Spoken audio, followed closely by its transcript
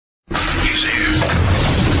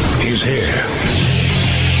is here.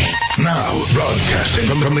 Now, broadcasting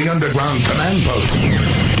from the underground command post,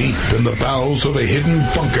 deep in the bowels of a hidden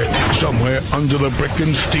bunker, somewhere under the brick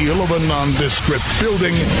and steel of a nondescript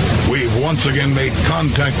building, we've once again made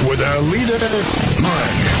contact with our leader,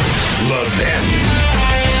 Mark Levin.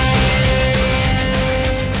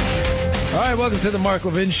 All right, welcome to the Mark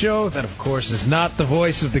Levin Show. That, of course, is not the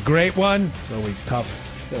voice of the Great One. It's always tough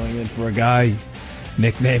filling in for a guy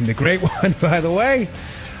nicknamed the Great One, by the way.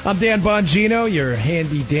 I'm Dan Bongino, your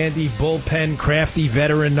handy-dandy, bullpen, crafty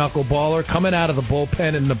veteran knuckleballer, coming out of the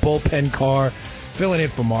bullpen in the bullpen car, filling in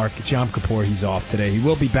for Mark. It's Yom Kippur. He's off today. He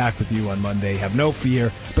will be back with you on Monday. Have no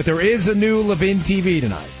fear. But there is a new Levin TV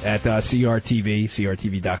tonight at CRTV,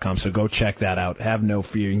 CRTV.com, so go check that out. Have no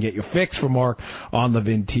fear. You can get your fix for Mark on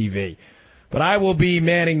Levin TV. But I will be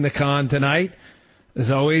manning the con tonight. As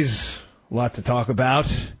always, a lot to talk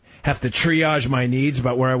about. Have to triage my needs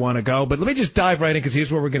about where I want to go. But let me just dive right in, because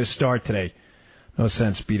here's where we're going to start today. No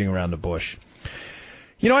sense beating around the bush.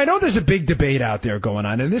 You know, I know there's a big debate out there going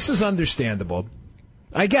on, and this is understandable.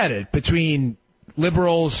 I get it. Between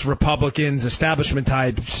liberals, Republicans, establishment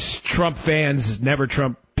types, Trump fans, never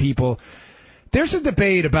Trump people. There's a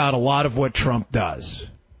debate about a lot of what Trump does.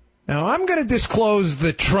 Now, I'm going to disclose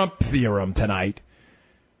the Trump theorem tonight.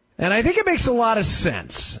 And I think it makes a lot of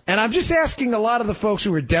sense. And I'm just asking a lot of the folks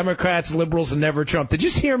who are Democrats, liberals, and never Trump to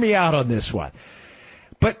just hear me out on this one.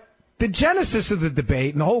 But the genesis of the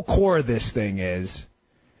debate and the whole core of this thing is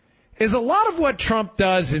a lot of what Trump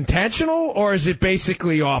does intentional, or is it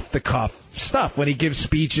basically off-the-cuff stuff when he gives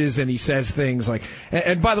speeches and he says things like,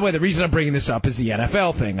 and by the way, the reason I'm bringing this up is the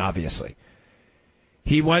NFL thing, obviously.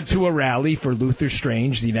 He went to a rally for Luther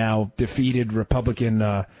Strange, the now defeated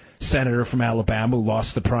Republican senator from Alabama who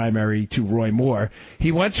lost the primary to Roy Moore.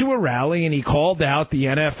 He went to a rally and he called out the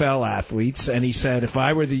NFL athletes, and he said, if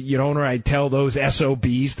I were the owner, I'd tell those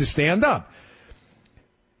SOBs to stand up.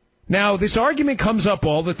 Now, this argument comes up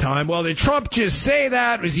all the time. Well, did Trump just say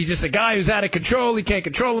that? Was he just a guy who's out of control? He can't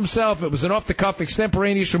control himself. It was an off-the-cuff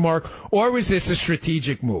extemporaneous remark, or was this a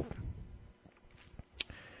strategic move?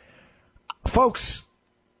 Folks,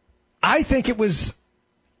 I think it was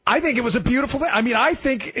a beautiful thing. I mean, I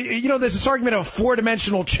think, there's this argument of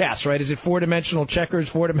four-dimensional chess, right? Is it four-dimensional checkers,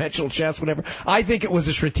 four-dimensional chess, whatever? I think it was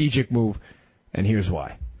a strategic move, and here's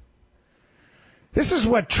why. This is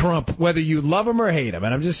what Trump, whether you love him or hate him,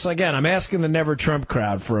 and I'm asking the never Trump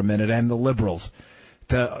crowd for a minute and the liberals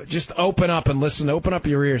to just open up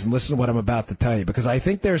your ears and listen to what I'm about to tell you, because I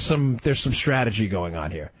think there's some strategy going on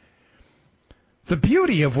here. The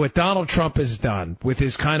beauty of what Donald Trump has done with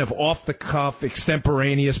his kind of off-the-cuff,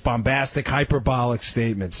 extemporaneous, bombastic, hyperbolic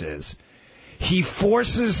statements is he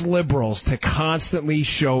forces liberals to constantly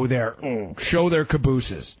show their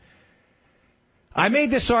cabooses. I made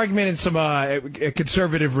this argument in some a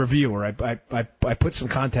conservative reviewer. I put some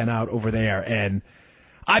content out over there, and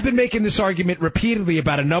I've been making this argument repeatedly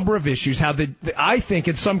about a number of issues, how I think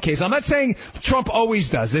in some cases, I'm not saying Trump always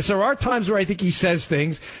does this. There are times where I think he says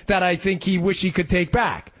things that I think he wish he could take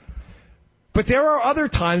back. But there are other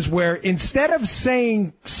times where instead of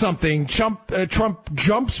saying something, Trump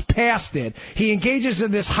jumps past it. He engages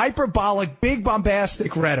in this hyperbolic, big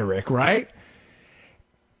bombastic rhetoric, right?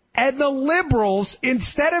 And the liberals,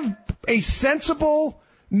 instead of a sensible,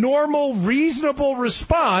 normal, reasonable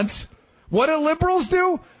response, what do liberals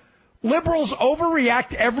do? Liberals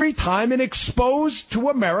overreact every time and expose to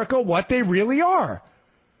America what they really are.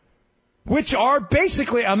 Which are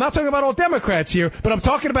basically, I'm not talking about all Democrats here, but I'm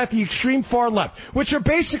talking about the extreme far left, which are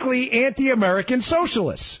basically anti-American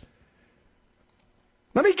socialists.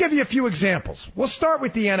 Let me give you a few examples. We'll start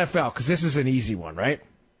with the NFL, because this is an easy one, right?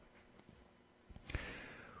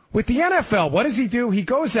 With the NFL, what does he do? He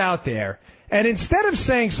goes out there, and instead of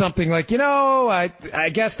saying something like, I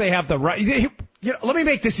guess they have the right. Let me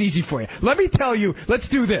make this easy for you. Let me tell you, let's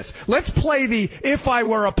do this. Let's play the if I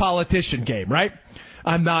were a politician game, right?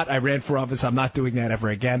 I'm not. I ran for office. I'm not doing that ever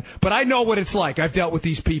again. But I know what it's like. I've dealt with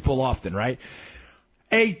these people often, right?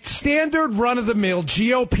 A standard run-of-the-mill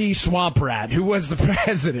GOP swamp rat who was the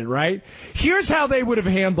president, right? Here's how they would have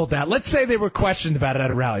handled that. Let's say they were questioned about it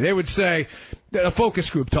at a rally. They would say, a focus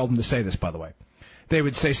group told them to say this, by the way. They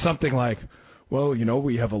would say something like, well,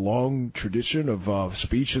 we have a long tradition of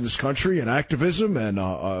speech in this country and activism, and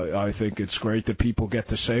I think it's great that people get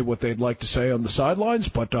to say what they'd like to say on the sidelines,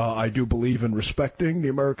 but I do believe in respecting the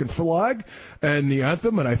American flag and the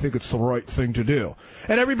anthem, and I think it's the right thing to do.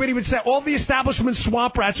 And everybody would say, all the establishment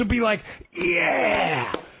swamp rats would be like, yeah,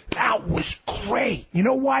 that was great. You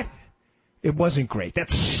know what? It wasn't great. That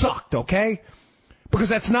sucked, okay? Because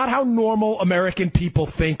that's not how normal American people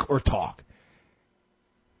think or talk.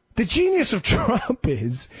 The genius of Trump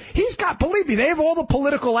is he's got, believe me, they have all the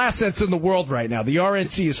political assets in the world right now. The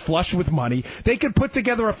RNC is flush with money. They could put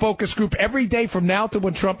together a focus group every day from now to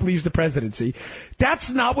when Trump leaves the presidency.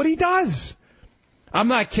 That's not what he does. I'm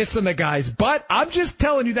not kissing the guy's butt. I'm just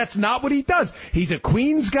telling you that's not what he does. He's a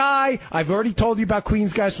Queens guy. I've already told you about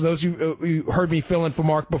Queens guys. For those who heard me fill in for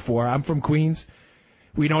Mark before, I'm from Queens.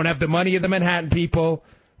 We don't have the money of the Manhattan people.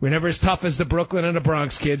 We're never as tough as the Brooklyn and the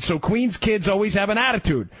Bronx kids. So Queens kids always have an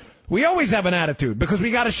attitude. We always have an attitude because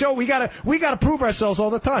we got to show, we got to prove ourselves all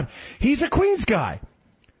the time. He's a Queens guy.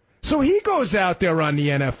 So he goes out there on the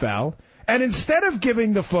NFL, and instead of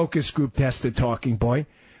giving the focus group tested talking point,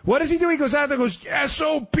 what does he do? He goes out there and goes,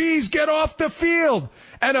 SOBs, get off the field.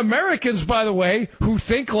 And Americans, by the way, who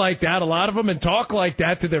think like that, a lot of them, and talk like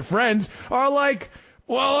that to their friends, are like,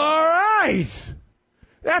 well, all right.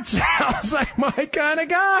 That sounds like my kind of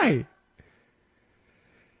guy.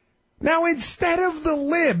 Now, instead of the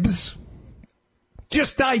libs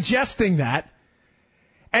just digesting that,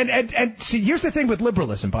 and see, here's the thing with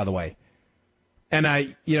liberalism, by the way. And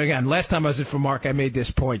again, last time I was in for Mark, I made this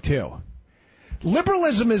point too.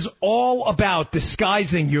 Liberalism is all about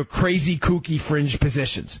disguising your crazy, kooky fringe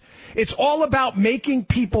positions. It's all about making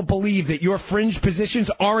people believe that your fringe positions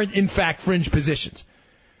aren't, in fact, fringe positions.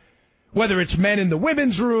 Whether it's men in the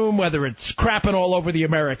women's room, whether it's crapping all over the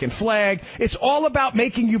American flag, it's all about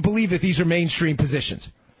making you believe that these are mainstream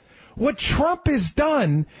positions. What Trump has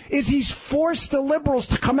done is he's forced the liberals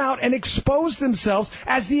to come out and expose themselves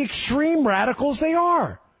as the extreme radicals they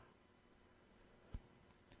are.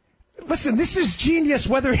 Listen, this is genius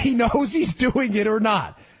whether he knows he's doing it or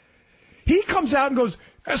not. He comes out and goes,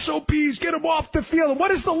 SOBs, get him off the field. And what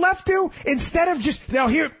does the left do? Instead of just, now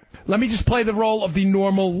here, let me just play the role of the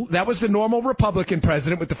normal, that was the normal Republican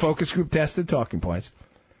president with the focus group tested talking points.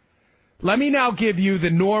 Let me now give you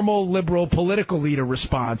the normal liberal political leader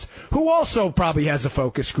response, who also probably has a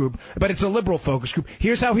focus group, but it's a liberal focus group.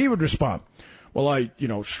 Here's how he would respond. Well, I,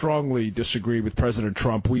 strongly disagree with President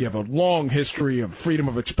Trump. We have a long history of freedom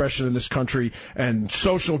of expression in this country and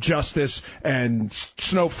social justice and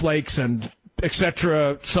snowflakes and et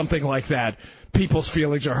cetera, something like that. People's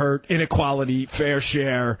feelings are hurt, inequality, fair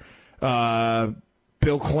share,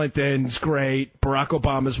 Bill Clinton's great, Barack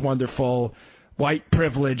Obama's wonderful, white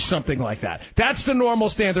privilege, something like that. That's the normal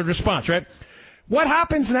standard response, right? What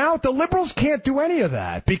happens now? The liberals can't do any of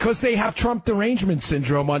that because they have Trump derangement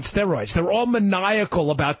syndrome on steroids. They're all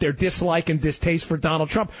maniacal about their dislike and distaste for Donald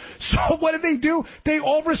Trump. So what do? They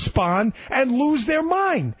all respond and lose their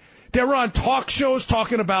mind. They're on talk shows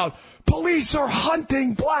talking about police are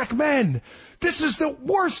hunting black men. This is the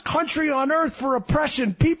worst country on earth for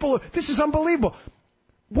oppression. This is unbelievable.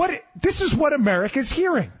 This is what America's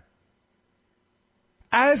hearing.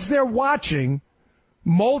 As they're watching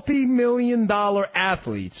multi-million-dollar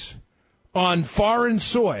athletes on foreign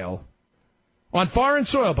soil, by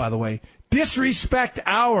the way, disrespect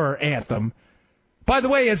our anthem, by the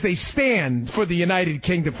way, as they stand for the United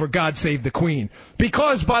Kingdom, for God Save the Queen.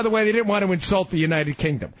 Because, by the way, they didn't want to insult the United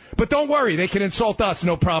Kingdom. But don't worry, they can insult us,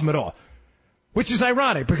 no problem at all. Which is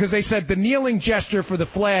ironic, because they said the kneeling gesture for the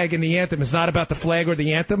flag and the anthem is not about the flag or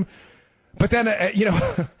the anthem. But then,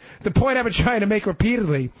 the point I've been trying to make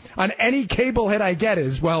repeatedly on any cable hit I get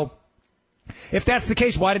is, well, if that's the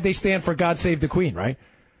case, why did they stand for God Save the Queen, right?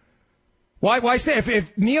 Why stand?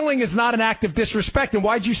 If kneeling is not an act of disrespect, then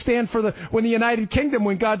why'd you stand for when the United Kingdom,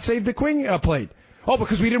 when God Save the Queen played? Oh,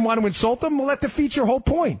 because we didn't want to insult them? Well, that defeats your whole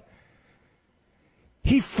point.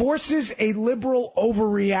 He forces a liberal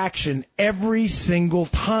overreaction every single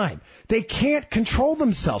time. They can't control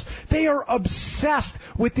themselves. They are obsessed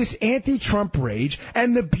with this anti-Trump rage,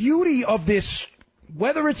 and the beauty of this,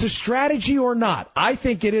 whether it's a strategy or not, I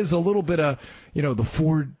think it is a little bit of, the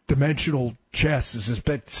four-dimensional chess is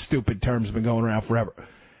this stupid term's been going around forever.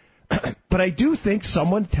 But I do think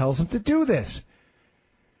someone tells them to do this.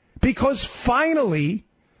 Because finally,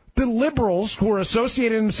 the liberals who are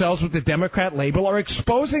associating themselves with the Democrat label are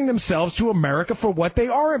exposing themselves to America for what they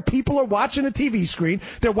are, and people are watching a TV screen.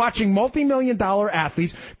 They're watching multi-million-dollar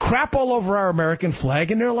athletes crap all over our American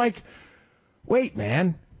flag, and they're like, wait,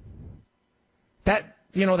 man,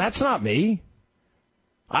 that's not me.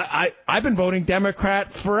 I've been voting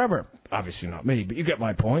Democrat forever. Obviously not me, but you get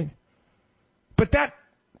my point. But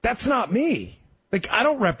that's not me. Like, I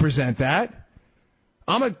don't represent that.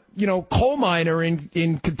 I'm a, coal miner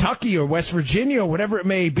in Kentucky or West Virginia or whatever it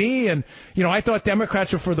may be. And, I thought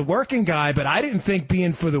Democrats were for the working guy, but I didn't think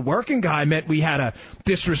being for the working guy meant we had to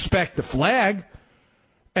disrespect the flag.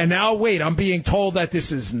 And now, wait, I'm being told that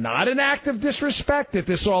this is not an act of disrespect, that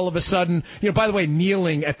this all of a sudden, by the way,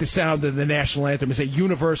 kneeling at the sound of the national anthem is a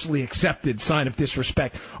universally accepted sign of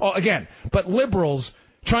disrespect. Oh, again, but liberals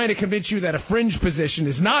trying to convince you that a fringe position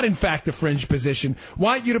is not, in fact, a fringe position,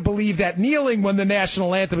 want you to believe that kneeling when the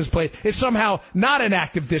national anthem is played is somehow not an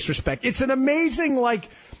act of disrespect. It's an amazing,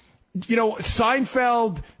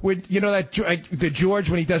 Seinfeld, when, the George,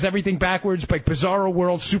 when he does everything backwards, like Bizarro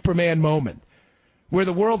World Superman moment, where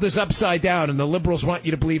the world is upside down and the liberals want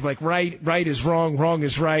you to believe like right is wrong, wrong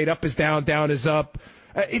is right, up is down, down is up.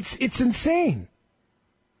 It's insane.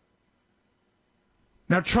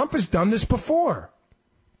 Now, Trump has done this before.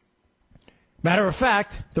 Matter of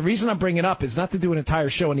fact, the reason I'm bringing it up is not to do an entire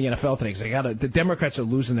show on the NFL today, because the Democrats are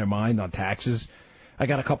losing their mind on taxes. I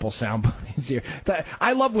got a couple sound bites here.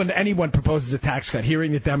 I love when anyone proposes a tax cut,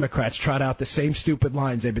 hearing the Democrats trot out the same stupid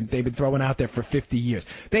lines they've been throwing out there for 50 years.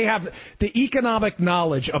 They have the economic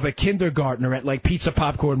knowledge of a kindergartner at like pizza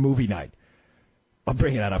popcorn movie night. I'm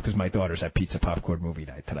bringing that up because my daughter's at pizza popcorn movie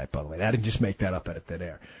night tonight, by the way. I didn't just make that up out of thin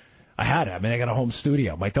air. I got a home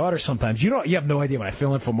studio. My daughter sometimes, you have no idea when I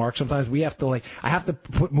fill in for Mark, sometimes I have to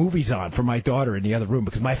put movies on for my daughter in the other room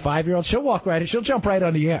because my 5-year-old, she'll walk right in, she'll jump right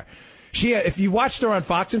on the air. If you watched her on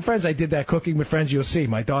Fox and Friends, I did that Cooking with Friends, you'll see.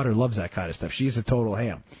 My daughter loves that kind of stuff. She's a total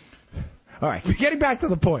ham. All right, getting back to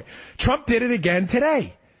the point. Trump did it again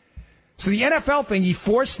today. So the NFL thing, he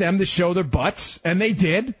forced them to show their butts, and they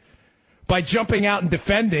did, by jumping out and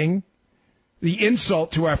defending the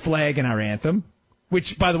insult to our flag and our anthem,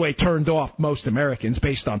 which, by the way, turned off most Americans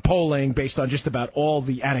based on polling, based on just about all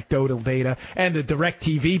the anecdotal data, and the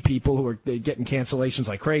DirecTV people who are getting cancellations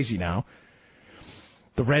like crazy now.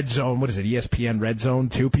 The Red Zone, what is it, ESPN Red Zone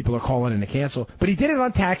 2, people are calling in to cancel. But he did it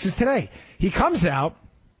on taxes today. He comes out,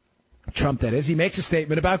 Trump that is, he makes a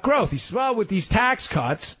statement about growth. He says, well, with these tax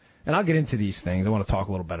cuts, and I'll get into these things, I want to talk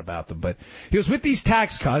a little bit about them, but he goes, with these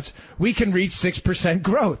tax cuts, we can reach 6%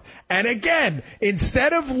 growth. And again,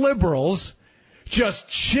 instead of liberals just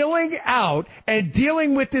chilling out and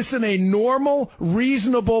dealing with this in a normal,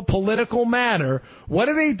 reasonable, political manner, what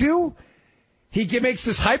do? He makes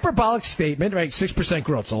this hyperbolic statement, right? 6%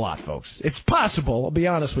 growth's a lot, folks. It's possible. I'll be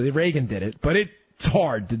honest with you. Reagan did it, but it's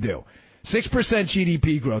hard to do. 6%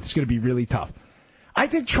 GDP growth is going to be really tough. I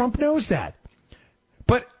think Trump knows that.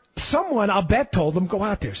 But someone, I'll bet, told him, go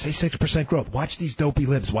out there, say 6% growth. Watch these dopey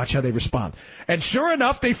libs. Watch how they respond. And sure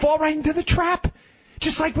enough, they fall right into the trap.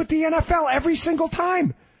 Just like with the NFL every single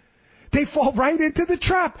time. They fall right into the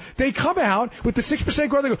trap. They come out with the 6%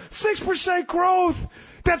 growth. They go, 6% growth.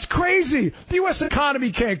 That's crazy. The U.S.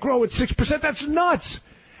 economy can't grow at 6%. That's nuts.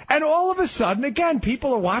 And all of a sudden, again,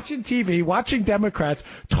 people are watching TV, watching Democrats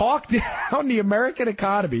talk down the American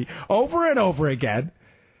economy over and over again.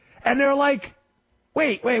 And they're like,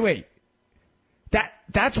 wait.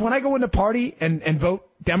 That's when I go in the party and vote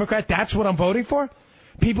Democrat, that's what I'm voting for?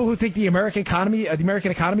 People who think the American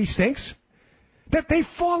economy stinks? That they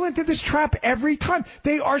fall into this trap every time.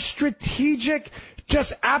 They are strategic,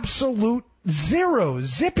 just absolute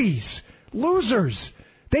zeros, zippies, losers.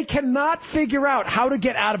 They cannot figure out how to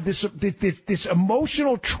get out of this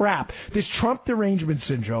emotional trap, this Trump derangement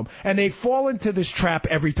syndrome, and they fall into this trap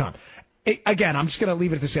every time. Again, I'm just going to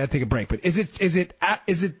leave it at this. I take a break. But is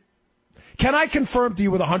it? Can I confirm to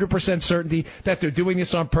you with 100% certainty that they're doing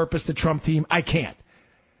this on purpose, the Trump team? I can't.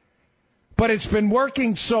 But it's been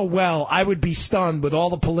working so well, I would be stunned with all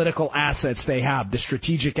the political assets they have, the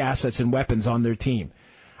strategic assets and weapons on their team.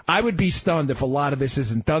 I would be stunned if a lot of this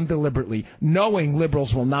isn't done deliberately, knowing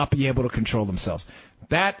liberals will not be able to control themselves.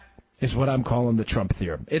 That is what I'm calling the Trump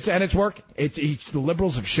theorem. It's working. The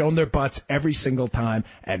liberals have shown their butts every single time,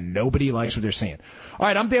 and nobody likes what they're saying. All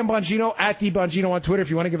right, I'm Dan Bongino, at DBongino on Twitter. If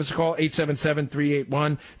you want to give us a call,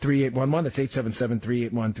 877-381-3811. That's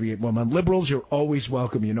 877-381-3811. Liberals, you're always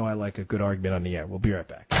welcome. You know I like a good argument on the air. We'll be right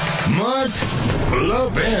back. Mark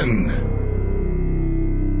Levin.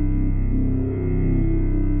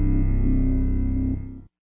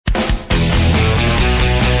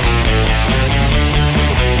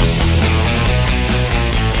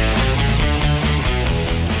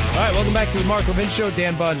 Back to the Mark Levin Show.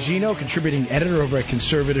 Dan Bongino, contributing editor over at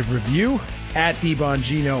Conservative Review, at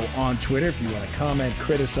DBongino on Twitter. If you want to comment,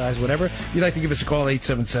 criticize, whatever, if you'd like to give us a call,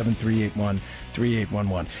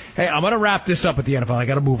 877-381-3811. Hey, I'm going to wrap this up at the NFL. I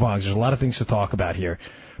got to move on because there's a lot of things to talk about here.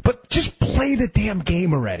 But just play the damn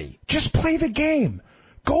game already. Just play the game.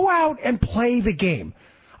 Go out and play the game.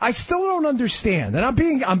 I still don't understand. And I'm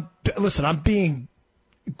being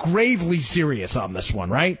gravely serious on this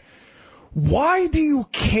one, right? why do you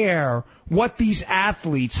care what these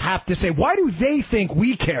athletes have to say? Why do they think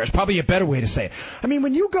we care is probably a better way to say it. I mean,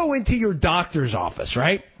 when you go into your doctor's office,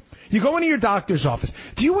 right? You go into your doctor's office.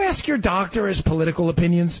 Do you ask your doctor his political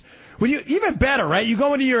opinions? Even better, right? You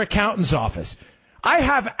go into your accountant's office. I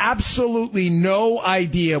have absolutely no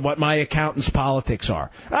idea what my accountant's politics are.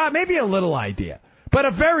 Maybe a little idea, but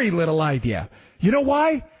a very little idea. You know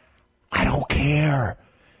why? I don't care.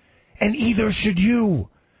 And either should you.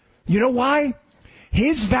 You know why?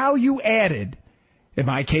 His value added, in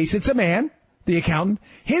my case it's a man, the accountant,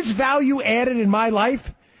 his value added in my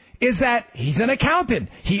life is that he's an accountant.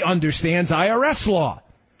 He understands IRS law.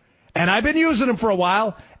 And I've been using him for a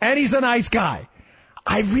while, and he's a nice guy.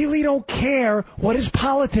 I really don't care what his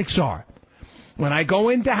politics are. When I go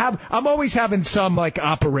in I'm always having some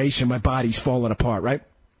operation, my body's falling apart, right?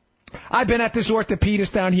 I've been at this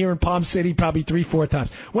orthopedist down here in Palm City probably 3-4 times.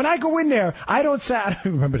 When I go in there, I don't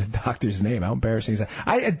remember the doctor's name. How embarrassing is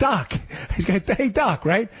that? Doc. Hey, Doc,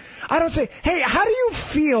 right? I don't say, hey, how do you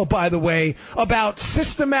feel, by the way, about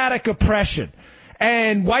systematic oppression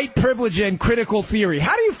and white privilege and critical theory?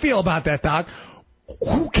 How do you feel about that, Doc?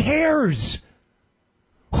 Who cares?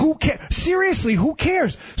 Who cares? Seriously, who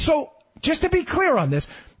cares? So, just to be clear on this,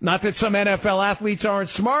 not that some NFL athletes aren't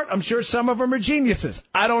smart. I'm sure some of them are geniuses.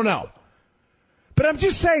 I don't know. But I'm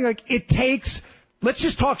just saying, let's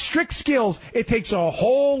just talk strict skills. It takes a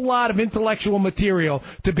whole lot of intellectual material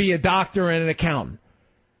to be a doctor and an accountant.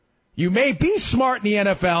 You may be smart in the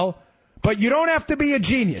NFL, but you don't have to be a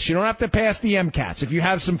genius. You don't have to pass the MCATs. If you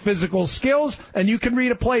have some physical skills and you can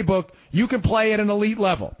read a playbook, you can play at an elite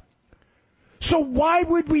level. So why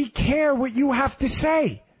would we care what you have to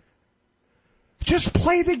say? Just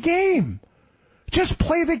play the game. Just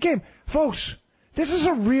play the game. Folks, this is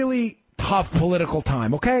a really tough political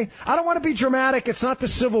time, okay? I don't want to be dramatic. It's not the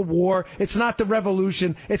Civil War. It's not the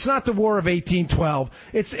Revolution. It's not the War of 1812.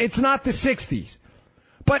 It's not the 60s.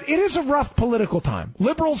 But it is a rough political time.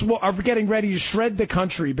 Liberals are getting ready to shred the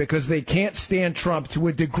country because they can't stand Trump to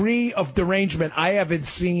a degree of derangement I haven't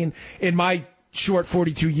seen in my short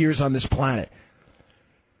 42 years on this planet.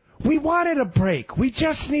 We wanted a break. We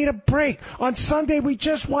just need a break. On Sunday, we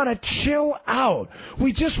just want to chill out.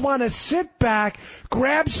 We just want to sit back,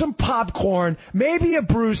 grab some popcorn, maybe a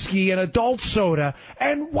brewski, an adult soda,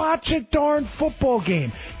 and watch a darn football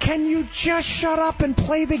game. Can you just shut up and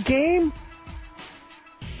play the game?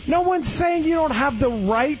 No one's saying you don't have the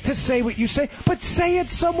right to say what you say, but say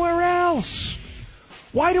it somewhere else.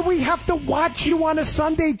 Why do we have to watch you on a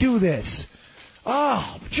Sunday do this?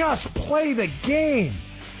 Oh, just play the game.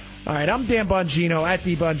 All right, I'm Dan Bongino, at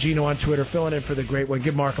the Bongino on Twitter, filling in for the great one.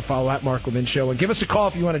 Give Mark a follow, at Mark Levin Show, and give us a call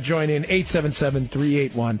if you want to join in,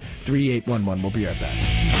 877-381-3811. We'll be right back.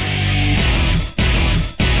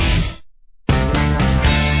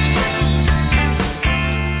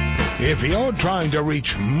 If you're trying to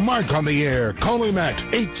reach Mark on the air, call him at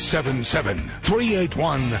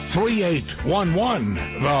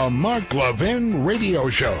 877-381-3811. The Mark Levin Radio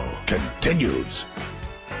Show continues.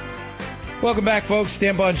 Welcome back, folks.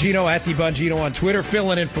 Dan Bongino, at the Bongino on Twitter,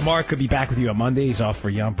 filling in for Mark. Could be back with you on Monday. He's off for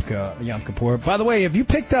Yom Kippur. By the way, have you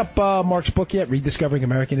picked up Mark's book yet, Rediscovering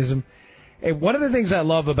Americanism? Hey, one of the things I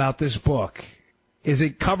love about this book is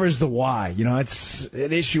it covers the why. You know, it's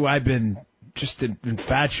an issue I've been just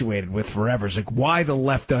infatuated with forever. It's like why the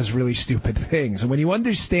left does really stupid things. And when you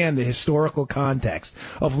understand the historical context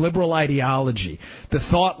of liberal ideology, the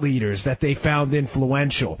thought leaders that they found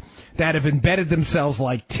influential, that have embedded themselves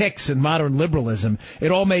like ticks in modern liberalism,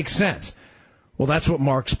 it all makes sense. Well, that's what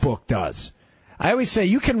Mark's book does. I always say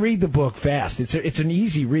you can read the book fast. It's an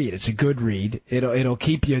easy read. It's a good read. It'll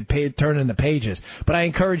keep you turning the pages. But I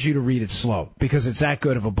encourage you to read it slow because it's that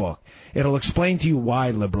good of a book. It'll explain to you why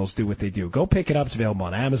liberals do what they do. Go pick it up. It's available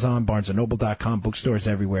on Amazon, BarnesandNoble.com, bookstores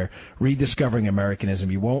everywhere. Rediscovering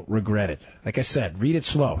Americanism. You won't regret it. Like I said, read it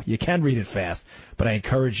slow. You can read it fast, but I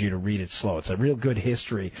encourage you to read it slow. It's a real good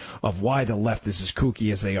history of why the left is as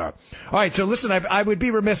kooky as they are. All right, so listen, I would be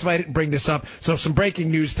remiss if I didn't bring this up. So some breaking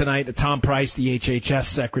news tonight. Tom Price, the HHS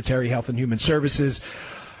Secretary, Health and Human Services,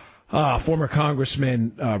 former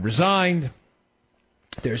congressman, resigned.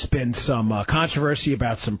 There's been some controversy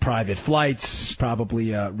about some private flights. It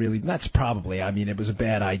was a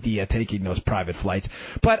bad idea taking those private flights.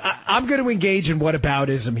 But I'm going to engage in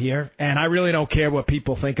whataboutism here, and I really don't care what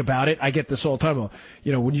people think about it. I get this all the time.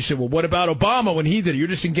 You know, when you say, well, what about Obama when he did it? You're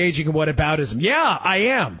just engaging in whataboutism. Yeah, I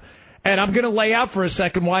am. And I'm going to lay out for a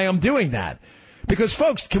second why I'm doing that. Because,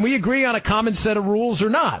 folks, can we agree on a common set of rules or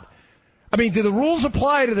not? I mean, do the rules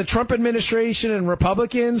apply to the Trump administration and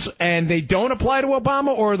Republicans and they don't apply to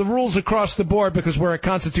Obama, or are the rules across the board because we're a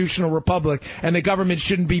constitutional republic and the government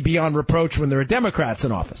shouldn't be beyond reproach when there are Democrats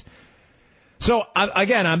in office? So,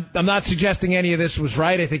 again, I'm not suggesting any of this was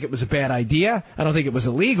right. I think it was a bad idea. I don't think it was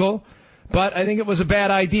illegal, but I think it was a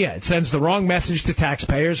bad idea. It sends the wrong message to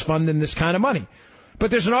taxpayers funding this kind of money.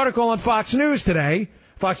 But there's an article on Fox News today,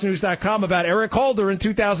 FoxNews.com, about Eric Holder in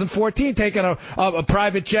 2014 taking a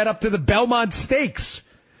private jet up to the Belmont Stakes.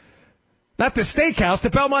 Not the steakhouse,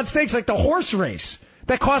 the Belmont Stakes, like the horse race.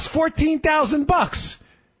 That cost $14,000.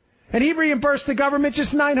 And he reimbursed the government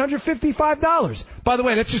just $955. By the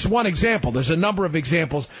way, that's just one example. There's a number of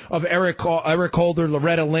examples of Eric Holder,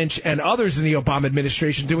 Loretta Lynch, and others in the Obama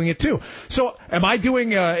administration doing it too. So am I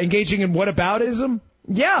engaging in whataboutism?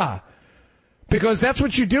 Yeah. Because that's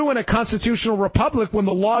what you do in a constitutional republic when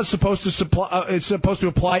the law is supposed to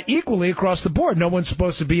apply equally across the board. No one's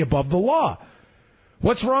supposed to be above the law.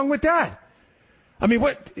 What's wrong with that? I mean,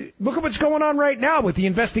 look at what's going on right now with the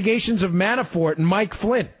investigations of Manafort and Mike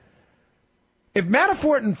Flynn. If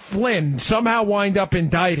Manafort and Flynn somehow wind up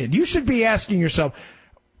indicted, you should be asking yourself,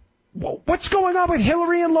 well, what's going on with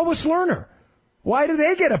Hillary and Lois Lerner? Why do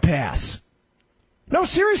they get a pass? No,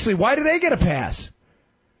 seriously, why do they get a pass?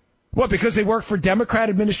 What, because they work for Democrat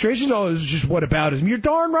administrations? Oh, it's just whataboutism. You're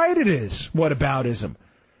darn right it is whataboutism.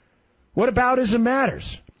 Whataboutism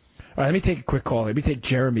matters. All right, let me take a quick call. Let me take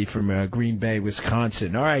Jeremy from Green Bay,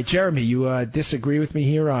 Wisconsin. All right, Jeremy, you disagree with me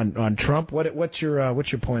here on Trump? What's your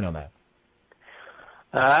point on that?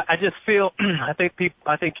 I just feel I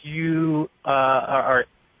think you are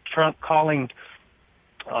Trump calling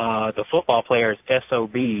the football players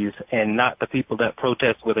SOBs and not the people that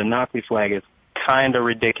protest with a Nazi flag is kind of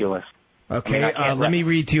ridiculous. Okay, let me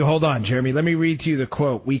read to you. Hold on, Jeremy. Let me read to you the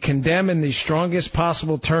quote. We condemn in the strongest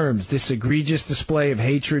possible terms this egregious display of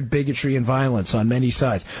hatred, bigotry, and violence on many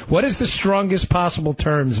sides. What does the strongest possible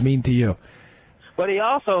terms mean to you? But he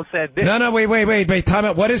also said this. No, wait. Time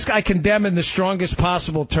out. What does I condemn in the strongest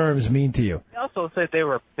possible terms mean to you? He also said there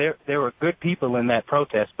were good people in that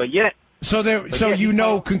protest, but yet. So you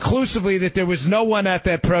know conclusively that there was no one at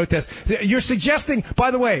that protest. You're suggesting,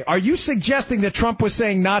 by the way, are you suggesting that Trump was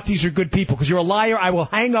saying Nazis are good people? Because you're a liar. I will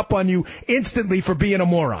hang up on you instantly for being a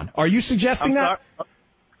moron. Are you suggesting that?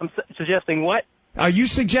 I'm suggesting what? Are you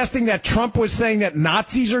suggesting that Trump was saying that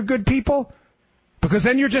Nazis are good people? Because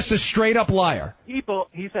then you're just a straight up liar. He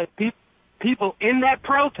said people in that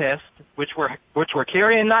protest, which were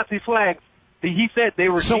carrying Nazi flags. He said they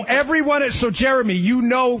were. So everyone. So Jeremy, you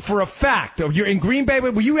know for a fact. You're in Green Bay.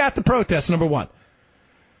 Were you at the protest? Number one.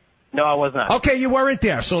 No, I was not. Okay, you weren't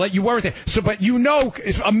there. So you weren't there. So, but you know,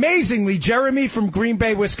 amazingly, Jeremy from Green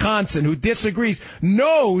Bay, Wisconsin, who disagrees,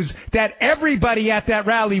 knows that everybody at that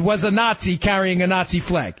rally was a Nazi carrying a Nazi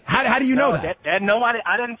flag. How do you know that? Nobody.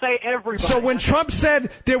 I didn't say everybody. So when Trump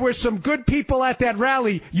said there were some good people at that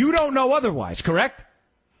rally, you don't know otherwise, correct?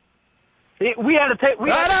 We had to take.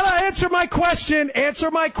 No, answer my question. Answer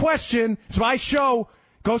my question. It's my show.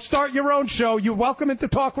 Go start your own show. You're welcome into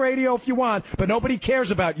talk radio if you want, but nobody cares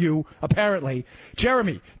about you, apparently.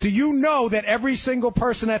 Jeremy, do you know that every single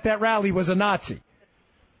person at that rally was a Nazi?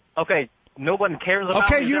 Okay, no one cares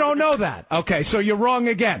about Okay, you don't know that. Okay, so you're wrong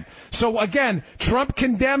again. So again, Trump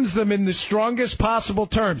condemns them in the strongest possible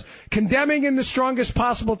terms. Condemning in the strongest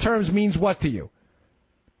possible terms means what to you?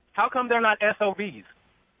 How come they're not SOBs?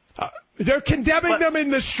 They're condemning them in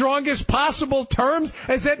the strongest possible terms,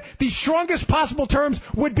 as that the strongest possible terms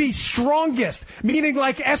would be strongest, meaning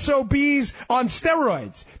like SOBs on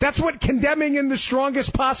steroids. That's what condemning in the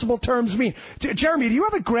strongest possible terms mean. Jeremy, do you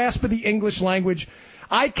have a grasp of the English language?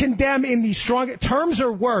 I condemn in the strongest terms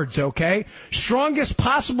or words, okay? Strongest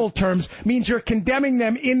possible terms means you're condemning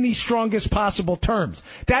them in the strongest possible terms.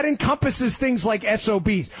 That encompasses things like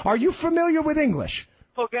SOBs. Are you familiar with English?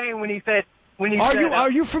 Okay, when he said. Do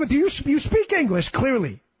you speak English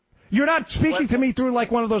clearly? You're not speaking to me through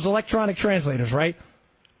like one of those electronic translators, right?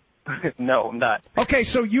 No, I'm not. Okay,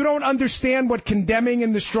 so you don't understand what condemning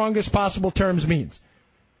in the strongest possible terms means.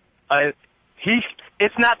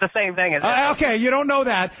 It's not the same thing as that. Okay, you don't know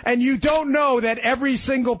that, and you don't know that every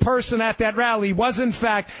single person at that rally was in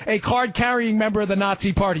fact a card-carrying member of the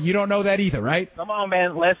Nazi Party. You don't know that either, right? Come on,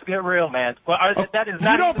 man, let's get real, man. Well, that is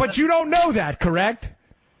not. You don't know that, correct?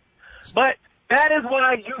 But. That is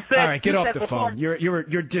why you said. All right, get off the phone.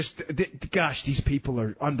 You're just. Gosh, these people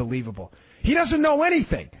are unbelievable. He doesn't know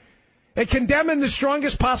anything. They condemn in the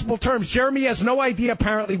strongest possible terms. Jeremy has no idea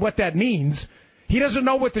apparently what that means. He doesn't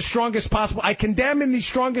know what the strongest possible. I condemn in the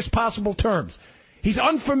strongest possible terms. He's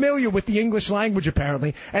unfamiliar with the English language,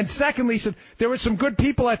 apparently. And secondly, he said there were some good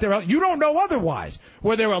people at the rally. You don't know otherwise.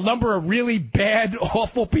 Were there a number of really bad,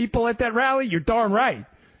 awful people at that rally? You're darn right.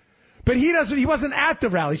 But he wasn't at the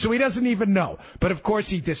rally, so he doesn't even know. But of course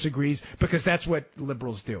he disagrees, because that's what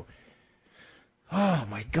liberals do. Oh,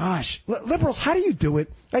 my gosh. Liberals, how do you do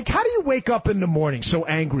it? Like, how do you wake up in the morning so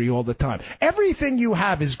angry all the time? Everything you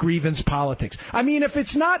have is grievance politics. I mean, if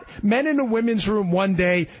it's not men in the women's room one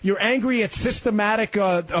day, you're angry at systematic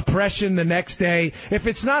oppression the next day. If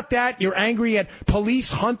it's not that, you're angry at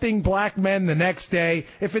police hunting black men the next day.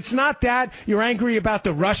 If it's not that, you're angry about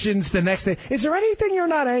the Russians the next day. Is there anything you're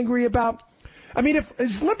not angry about? I mean,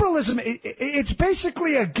 is liberalism, it's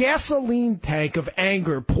basically a gasoline tank of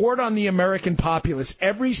anger poured on the American populace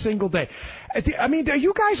every single day. I mean, are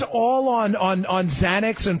you guys all on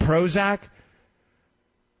Xanax and Prozac?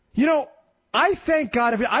 You know, I thank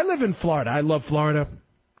God. I live in Florida. I love Florida.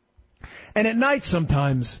 And at night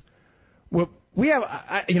sometimes, we have,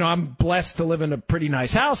 I'm blessed to live in a pretty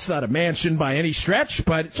nice house, not a mansion by any stretch,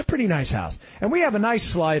 but it's a pretty nice house. And we have a nice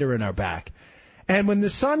slider in our back. And when the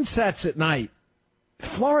sun sets at night,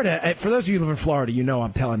 Florida, for those of you who live in Florida, you know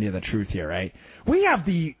I'm telling you the truth here, right? We have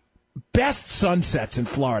the best sunsets in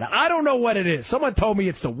Florida. I don't know what it is. Someone told me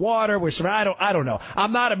it's the water. I don't know.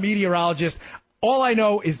 I'm not a meteorologist. All I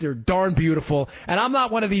know is they're darn beautiful, and I'm not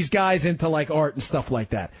one of these guys into like art and stuff like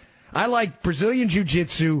that. I like Brazilian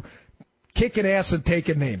jiu-jitsu, kicking ass and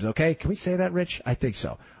taking names, okay? Can we say that, Rich? I think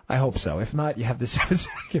so. I hope so. If not, you have the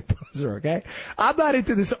 7-second buzzer, okay? I'm not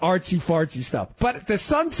into this artsy-fartsy stuff. But the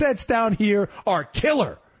sunsets down here are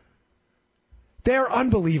killer. They're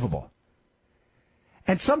unbelievable.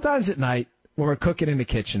 And sometimes at night, when we're cooking in the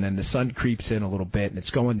kitchen and the sun creeps in a little bit and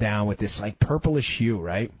it's going down with this like purplish hue,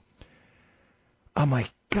 right? I'm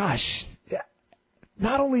like, gosh,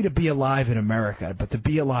 not only to be alive in America, but to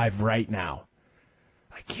be alive right now.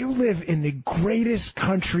 Like, you live in the greatest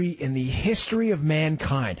country in the history of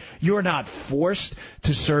mankind. You're not forced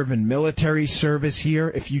to serve in military service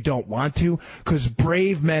here if you don't want to, because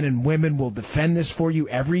brave men and women will defend this for you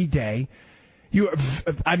every day.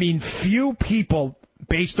 Few people,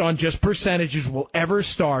 based on just percentages, will ever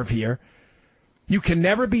starve here. You can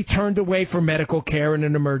never be turned away from medical care in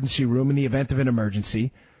an emergency room in the event of an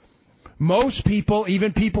emergency. Most people,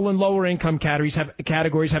 even people in lower income categories,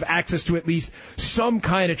 have access to at least some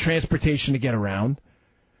kind of transportation to get around.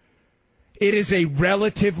 It is a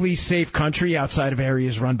relatively safe country outside of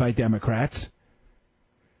areas run by Democrats.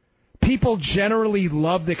 People generally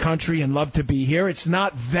love the country and love to be here. It's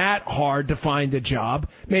not that hard to find a job.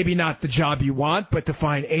 Maybe not the job you want, but to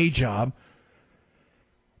find a job.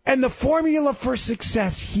 And the formula for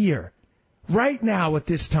success here, right now at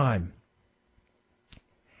this time,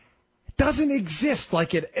 doesn't exist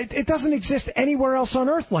like it doesn't exist anywhere else on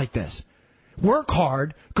earth like this. Work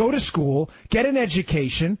hard, go to school, get an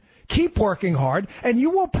education, keep working hard, and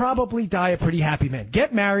you will probably die a pretty happy man.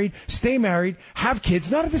 Get married, stay married, have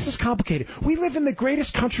kids. None of this is complicated. We live in the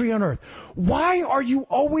greatest country on earth. Why are you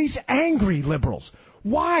always angry, liberals?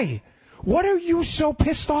 Why? What are you so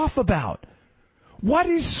pissed off about? What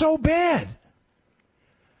is so bad?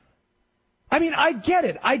 I mean, I get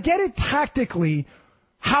it. I get it tactically,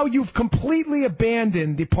 how you've completely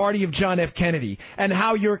abandoned the party of John F. Kennedy and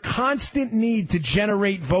how your constant need to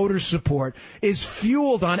generate voter support is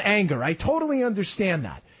fueled on anger. I totally understand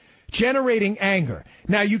that. Generating anger.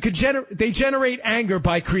 Now, they generate anger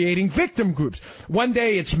by creating victim groups. One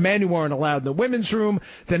day it's men who aren't allowed in the women's room.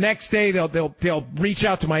 The next day they'll reach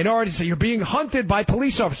out to minorities and say you're being hunted by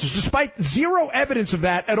police officers, despite zero evidence of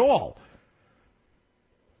that at all.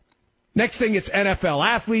 Next thing, it's NFL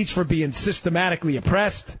athletes for being systematically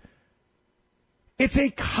oppressed. It's a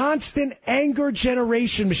constant anger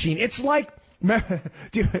generation machine. It's like, I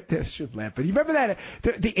should laugh, but you remember that,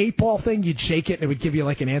 the 8-ball thing? You'd shake it and it would give you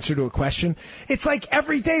like an answer to a question. It's like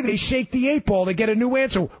every day they shake the 8-ball to get a new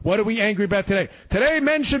answer. What are we angry about today? Today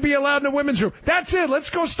men should be allowed in the women's room. That's it. Let's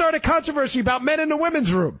go start a controversy about men in the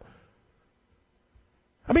women's room.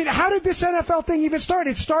 I mean, how did this NFL thing even start?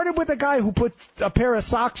 It started with a guy who put a pair of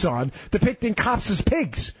socks on depicting cops as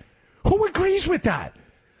pigs. Who agrees with that?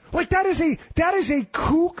 Like, that is a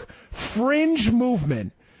kook fringe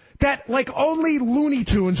movement that like only Looney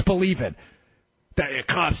Tunes believe in. The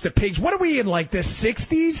cops, the pigs. What are we in, like the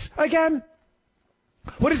 60s again?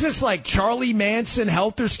 What is this, like Charlie Manson,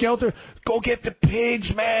 Helter Skelter? Go get the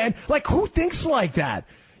pigs, man. Like, who thinks like that?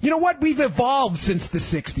 You know what? We've evolved since the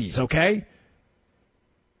 60s, okay?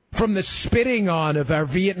 From the spitting on of our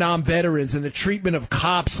Vietnam veterans and the treatment of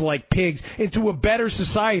cops like pigs into a better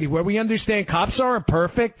society where we understand cops aren't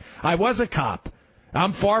perfect. I was a cop.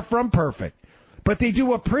 I'm far from perfect. but they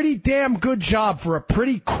do a pretty damn good job for a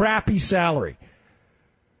pretty crappy salary.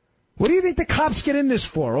 What do you think the cops get in this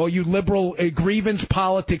for? All you liberal grievance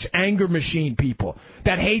politics, anger machine people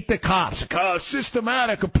that hate the cops.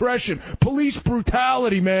 Systematic oppression, police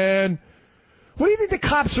brutality, man. What do you think the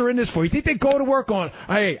cops are in this for? You think they go to work on,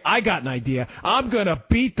 hey, I got an idea. I'm going to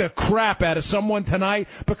beat the crap out of someone tonight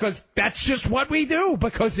because that's just what we do,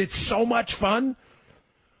 because it's so much fun?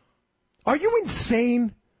 Are you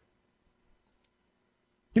insane?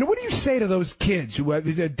 You know, what do you say to those kids who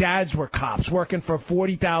their dads were cops working for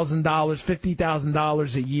 $40,000,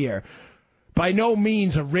 $50,000 a year, by no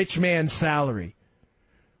means a rich man's salary,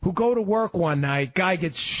 who go to work one night, guy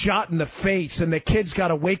gets shot in the face, and the kid's got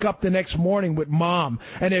to wake up the next morning with mom,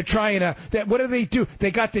 and they're trying to, what do?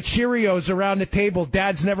 They got the Cheerios around the table.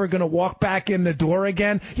 Dad's never going to walk back in the door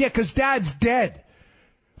again? Yeah, because dad's dead.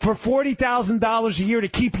 For $40,000 a year to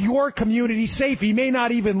keep your community safe, he may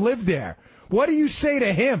not even live there. What do you say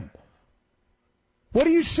to him? What do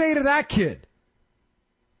you say to that kid?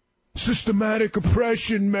 Systematic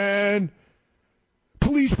oppression, man.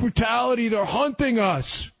 Police brutality, they're hunting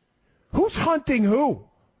us. Who's hunting who?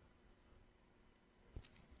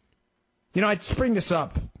 You know, I'd bring this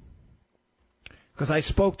up because I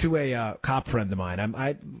spoke to a cop friend of mine.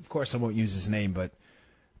 Of course, I won't use his name, but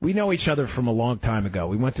we know each other from a long time ago.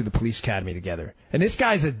 We went through the police academy together. And this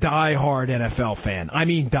guy's a diehard NFL fan. I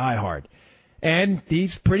mean diehard. And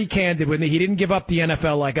he's pretty candid with me. He didn't give up the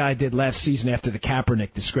NFL like I did last season after the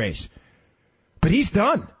Kaepernick disgrace. But he's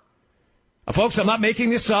done. Folks, I'm not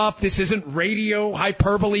making this up. This isn't radio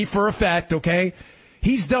hyperbole for effect, okay?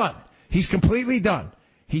 He's done. He's completely done.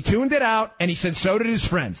 He tuned it out, and he said so did his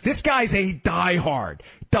friends. This guy's a diehard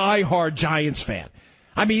Giants fan.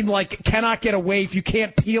 I mean, like, cannot get away if you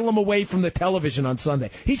can't peel him away from the television on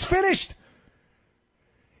Sunday. He's finished.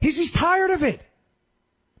 He's tired of it.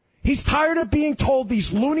 He's tired of being told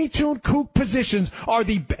these Looney Tune kook positions are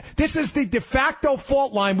this is the de facto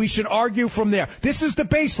fault line. We should argue from there. This is the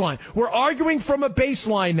baseline. We're arguing from a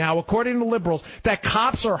baseline now, according to liberals, that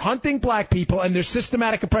cops are hunting black people and there's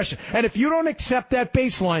systematic oppression. And if you don't accept that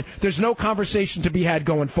baseline, there's no conversation to be had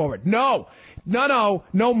going forward. No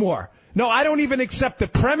more. No, I don't even accept the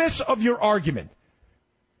premise of your argument.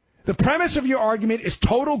 The premise of your argument is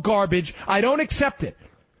total garbage. I don't accept it.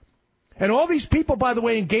 And all these people, by the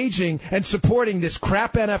way, engaging and supporting this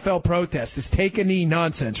crap NFL protest, this take-a-knee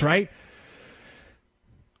nonsense, right?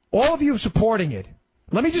 All of you supporting it.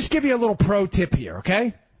 Let me just give you a little pro tip here,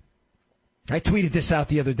 okay? I tweeted this out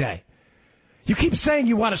the other day. You keep saying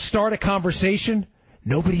you want to start a conversation.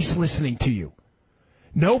 Nobody's listening to you.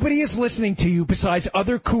 Nobody is listening to you besides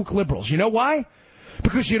other kook liberals. You know why?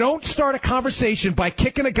 Because you don't start a conversation by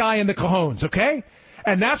kicking a guy in the cojones, okay?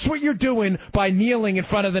 And that's what you're doing by kneeling in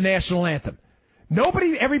front of the national anthem.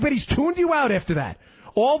 Everybody's tuned you out after that.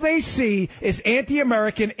 All they see is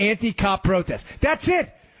anti-American, anti-cop protest. That's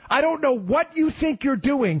it. I don't know what you think you're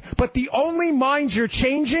doing, but the only minds you're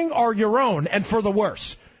changing are your own, and for the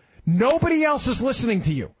worse. Nobody else is listening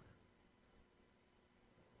to you.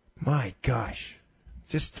 My gosh.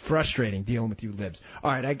 Just frustrating dealing with you libs.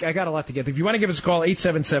 All right, I got a lot to get. If you want to give us a call,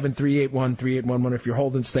 877-381-3811. If you're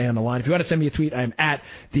holding, stay on the line. If you want to send me a tweet, I'm at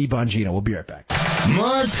the Bongino. We'll be right back.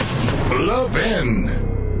 Mark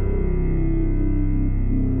Levin.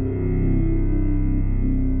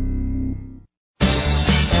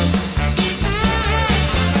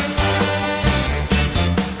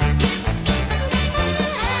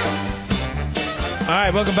 All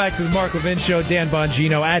right, welcome back to the Mark Levin Show. Dan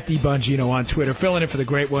Bongino at the Bongino on Twitter. Filling in for the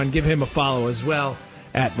great one. Give him a follow as well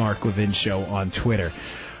at Mark Levin Show on Twitter.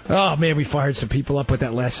 Oh, man, we fired some people up with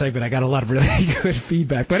that last segment. I got a lot of really good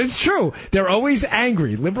feedback. But it's true. They're always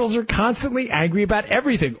angry. Liberals are constantly angry about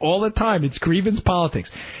everything all the time. It's grievance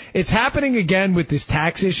politics. It's happening again with this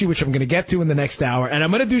tax issue, which I'm going to get to in the next hour. And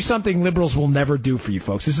I'm going to do something liberals will never do for you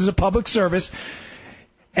folks. This is a public service.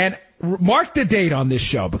 And mark the date on this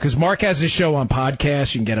show, because Mark has this show on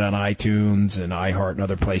podcast. You can get it on iTunes and iHeart and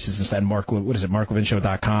other places. Instead,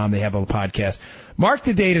 MarkLevinShow.com. They have a podcast. Mark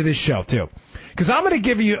the date of this show, too, because I'm going to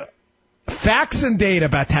give you facts and data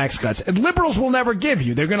about tax cuts. And liberals will never give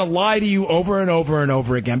you. They're going to lie to you over and over and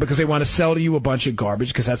over again because they want to sell to you a bunch of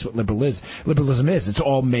garbage, because that's what liberalism is. It's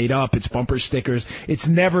all made up. It's bumper stickers. It's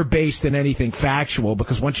never based in anything factual,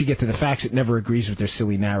 because once you get to the facts, it never agrees with their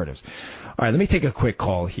silly narratives. All right, let me take a quick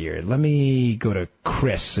call here. Let me go to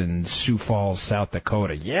Chris in Sioux Falls, South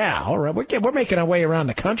Dakota. Yeah, all right. We're making our way around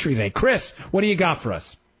the country today. Chris, what do you got for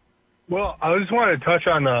us? Well, I just wanted to touch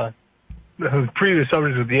on the previous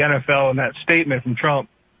subject with the NFL and that statement from Trump.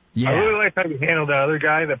 Yeah. I really liked how you handled that other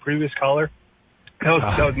guy, that previous caller.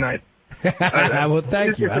 That was nice. Well,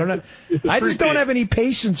 thank you. I don't know. I just don't have any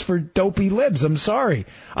patience for dopey libs. I'm sorry.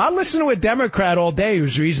 I'll listen to a Democrat all day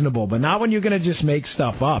who's reasonable, but not when you're going to just make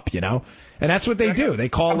stuff up, you know? And that's what they do. They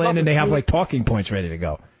call in and they have like talking points ready to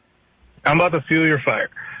go. I'm about to feel your fire.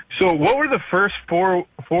 So what were the first four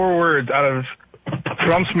words out of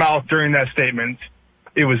Trump's mouth during that statement?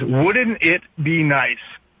 It was, wouldn't it be nice?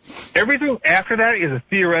 Everything after that is a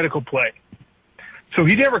theoretical play. So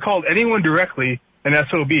he never called anyone directly an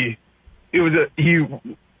SOB. He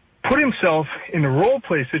put himself in a role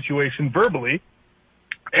play situation verbally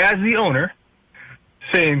as the owner,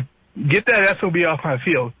 saying, get that SOB off my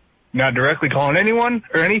field. Not directly calling anyone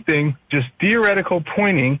or anything, just theoretical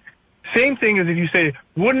pointing. Same thing as if you say,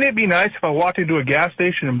 wouldn't it be nice if I walked into a gas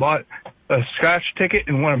station and bought a scratch ticket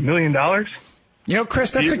and won $1 million? You know, Chris,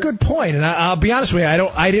 that's a good point, and I'll be honest with you,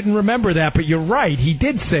 I didn't remember that, but you're right. He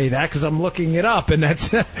did say that because I'm looking it up, and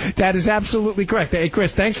that is absolutely correct. Hey,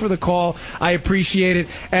 Chris, thanks for the call. I appreciate it.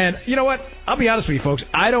 And you know what? I'll be honest with you, folks.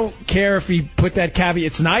 I don't care if he put that caveat.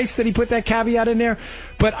 It's nice that he put that caveat in there,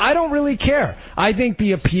 but I don't really care. I think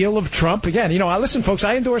the appeal of Trump, again, you know, listen, folks,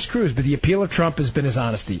 I endorse Cruz, but the appeal of Trump has been his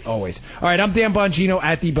honesty, always. All right, I'm Dan Bongino,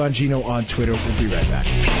 at the Bongino on Twitter. We'll be right back.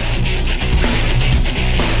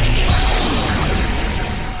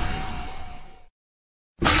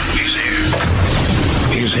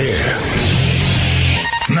 He's here.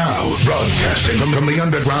 Now, broadcasting from the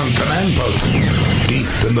underground command post,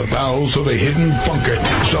 deep in the bowels of a hidden bunker,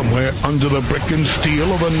 somewhere under the brick and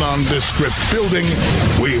steel of a nondescript building,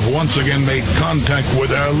 we've once again made contact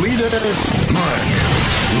with our leader, Mark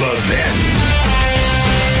Levin.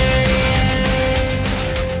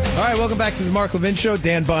 All right, welcome back to the Mark Levin Show.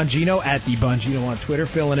 Dan Bongino, at the Bongino on Twitter,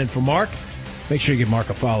 filling in for Mark. Make sure you give Mark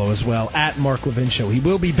a follow as well, at Mark Levin Show. He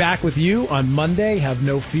will be back with you on Monday. Have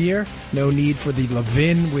no fear. No need for the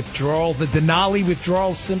Levin withdrawal, the Denali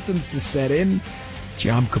withdrawal symptoms to set in.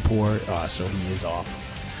 Yom Kippur, so he is off.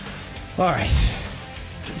 All right.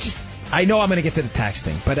 I know I'm going to get to the tax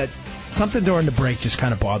thing, but something during the break just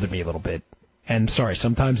kind of bothered me a little bit. And sorry,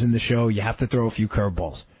 sometimes in the show you have to throw a few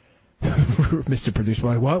curveballs. Mr. Producer,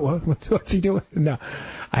 like, what's he doing? No,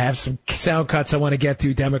 I have some sound cuts I want to get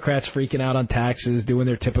to. Democrats freaking out on taxes, doing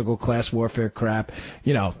their typical class warfare crap.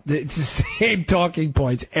 You know, it's the same talking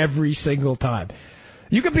points every single time.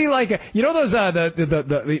 You could be like, you know, those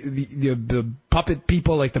the puppet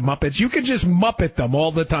people like the Muppets. You could just Muppet them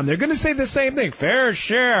all the time. They're going to say the same thing: fair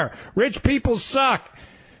share, rich people suck,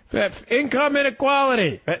 income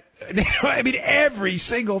inequality. I mean, every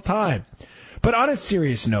single time. But on a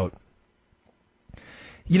serious note.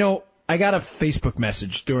 You know, I got a Facebook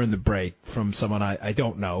message during the break from someone I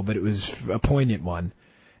don't know, but it was a poignant one.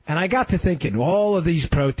 And I got to thinking, all of these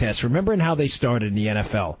protests, remembering how they started in the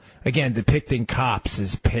NFL, again, depicting cops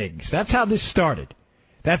as pigs. That's how this started.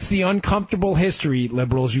 That's the uncomfortable history,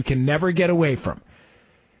 liberals, you can never get away from.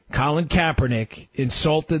 Colin Kaepernick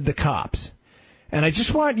insulted the cops. And I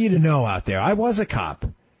just want you to know out there, I was a cop.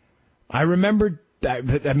 I remember,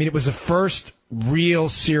 it was the first real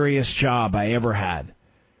serious job I ever had.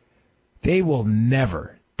 They will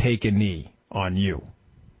never take a knee on you.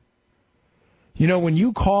 You know, when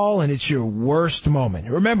you call and it's your worst moment.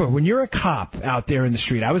 Remember, when you're a cop out there in the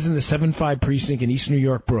street, I was in the 7-5 precinct in East New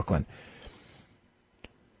York, Brooklyn.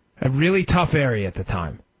 A really tough area at the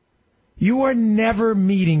time. You are never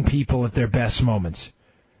meeting people at their best moments.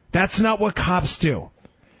 That's not what cops do.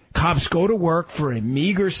 Cops go to work for a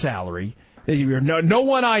meager salary. No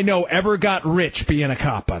one I know ever got rich being a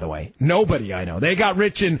cop, by the way. Nobody I know. They got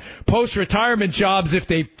rich in post-retirement jobs if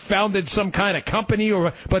they founded some kind of company,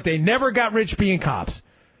 but they never got rich being cops.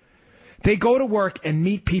 They go to work and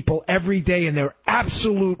meet people every day in their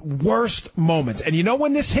absolute worst moments. And you know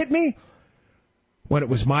when this hit me? When it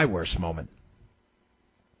was my worst moment.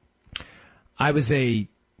 I was a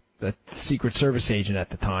Secret Service agent at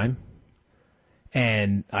the time.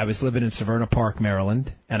 And I was living in Severna Park,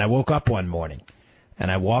 Maryland, and I woke up one morning,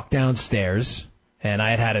 and I walked downstairs, and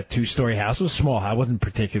I had a 2-story house. It was small. I wasn't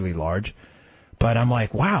particularly large, but I'm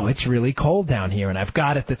like, wow, it's really cold down here. And I've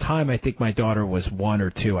got, at the time, I think my daughter was 1 or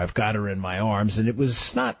 2. I've got her in my arms, and it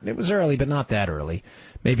was early, but not that early,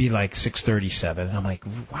 maybe like 6:37. And I'm like,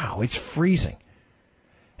 wow, it's freezing.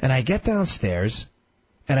 And I get downstairs,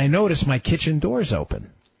 and I notice my kitchen door's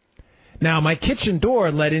open. Now, my kitchen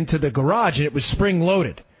door led into the garage, and it was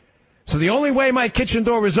spring-loaded. So the only way my kitchen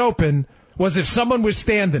door was open was if someone was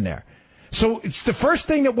standing there. So it's the first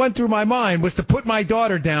thing that went through my mind was to put my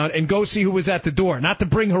daughter down and go see who was at the door, not to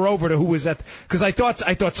bring her over to who was because I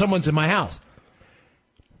thought someone's in my house.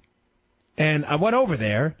 And I went over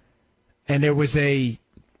there, and there was a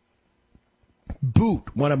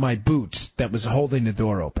boot, one of my boots, that was holding the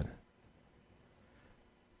door open.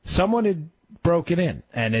 Someone had broken in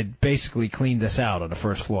and had basically cleaned us out on the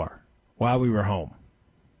first floor while we were home.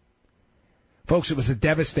 Folks, it was a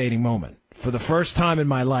devastating moment. For the first time in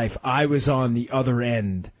my life, I was on the other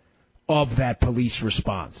end of that police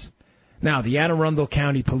response. Now, the Anne Arundel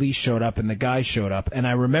County Police showed up and the guy showed up, and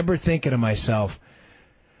I remember thinking to myself,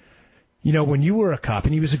 you know, when you were a cop,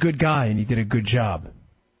 and he was a good guy and he did a good job,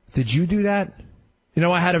 did you do that? You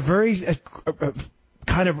know, I had a very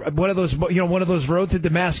kind of one of those road to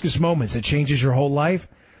Damascus moments that changes your whole life.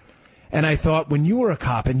 And I thought, when you were a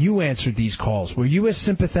cop and you answered these calls, were you as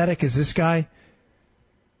sympathetic as this guy?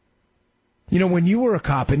 You know, when you were a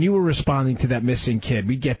cop and you were responding to that missing kid,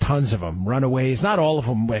 we'd get tons of them, runaways. Not all of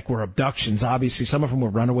them were abductions, obviously. Some of them were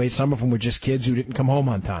runaways. Some of them were just kids who didn't come home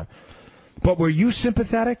on time. But were you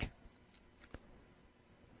sympathetic?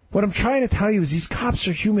 What I'm trying to tell you is these cops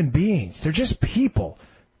are human beings. They're just people.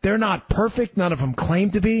 They're not perfect. None of them claim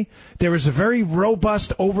to be. There is a very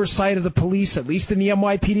robust oversight of the police, at least in the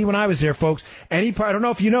NYPD when I was there, folks. I don't know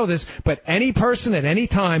if you know this, but any person at any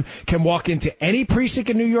time can walk into any precinct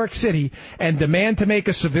in New York City and demand to make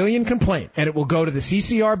a civilian complaint, and it will go to the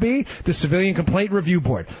CCRB, the Civilian Complaint Review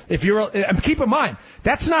Board. Keep in mind,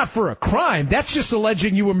 that's not for a crime. That's just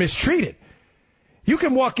alleging you were mistreated. You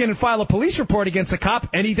can walk in and file a police report against a cop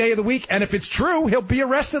any day of the week, and if it's true, he'll be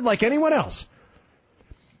arrested like anyone else.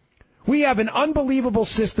 We have an unbelievable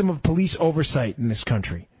system of police oversight in this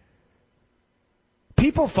country.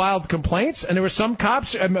 People filed complaints, and there were some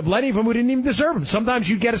cops, and plenty of them who didn't even deserve them. Sometimes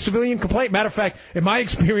you'd get a civilian complaint. Matter of fact, in my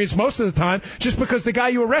experience, most of the time, just because the guy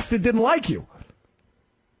you arrested didn't like you.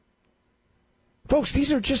 Folks,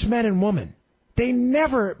 these are just men and women. They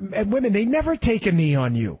never take a knee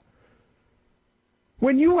on you.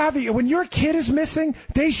 When your kid is missing,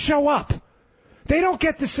 they show up. They don't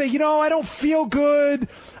get to say, I don't feel good.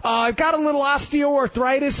 I've got a little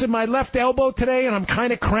osteoarthritis in my left elbow today, and I'm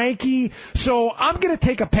kind of cranky. So I'm going to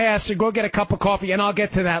take a pass and go get a cup of coffee, and I'll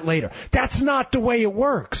get to that later. That's not the way it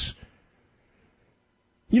works.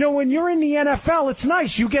 When you're in the NFL, it's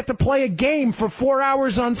nice. You get to play a game for 4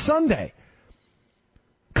 hours on Sunday.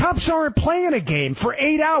 Cops aren't playing a game for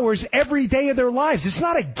 8 hours every day of their lives. It's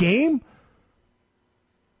not a game.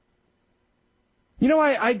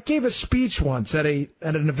 I gave a speech once at an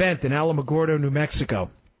event in Alamogordo, New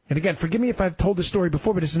Mexico. And again, forgive me if I've told this story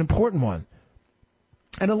before, but it's an important one.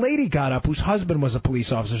 And a lady got up whose husband was a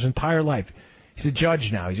police officer his entire life. He's a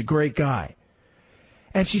judge now. He's a great guy.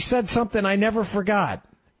 And she said something I never forgot.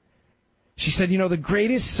 She said, the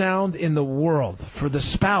greatest sound in the world for the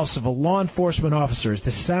spouse of a law enforcement officer is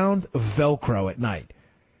the sound of Velcro at night.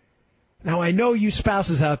 Now, I know you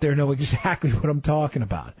spouses out there know exactly what I'm talking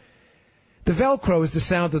about. The Velcro is the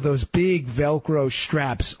sound of those big Velcro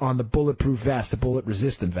straps on the bulletproof vest, the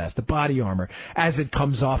bullet-resistant vest, the body armor, as it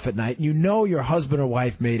comes off at night. You know your husband or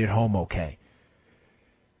wife made it home okay.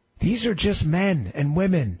 These are just men and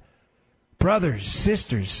women, brothers,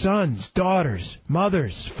 sisters, sons, daughters,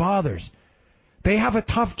 mothers, fathers. They have a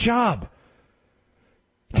tough job.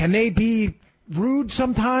 Can they be rude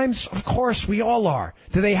sometimes? Of course, we all are.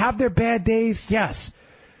 Do they have their bad days? Yes.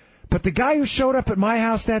 But the guy who showed up at my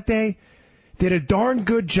house that day did a darn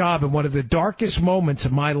good job in one of the darkest moments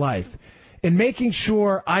of my life in making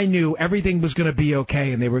sure I knew everything was going to be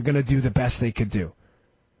okay and they were going to do the best they could do.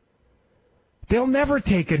 They'll never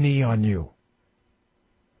take a knee on you.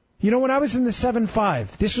 When I was in the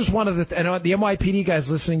 7-5, this was one of the NYPD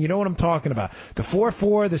guys listening, you know what I'm talking about. The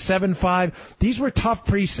 4-4, the 7-5, these were tough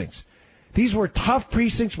precincts. These were tough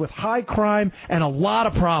precincts with high crime and a lot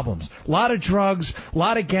of problems. A lot of drugs, a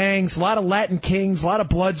lot of gangs, a lot of Latin kings, a lot of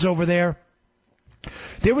Bloods over there.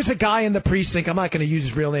 There was a guy in the precinct, I'm not going to use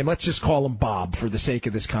his real name, let's just call him Bob for the sake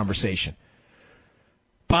of this conversation.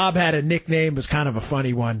 Bob had a nickname, was kind of a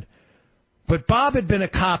funny one. But Bob had been a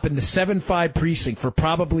cop in the 7-5 precinct for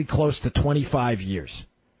probably close to 25 years.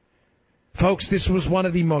 Folks, this was one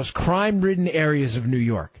of the most crime-ridden areas of New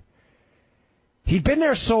York. He'd been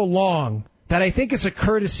there so long that I think as a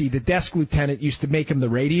courtesy, the desk lieutenant used to make him the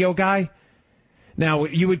radio guy. Now,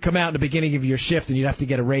 you would come out in the beginning of your shift and you'd have to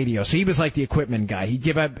get a radio. So he was like the equipment guy. He'd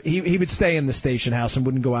give up. He would stay in the station house and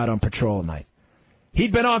wouldn't go out on patrol at night.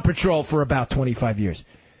 He'd been on patrol for about 25 years.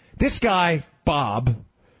 This guy, Bob,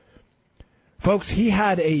 folks, he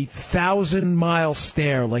had a 1,000-mile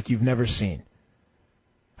stare like you've never seen.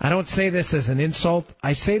 I don't say this as an insult.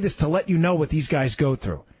 I say this to let you know what these guys go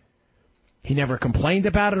through. He never complained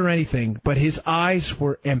about it or anything, but his eyes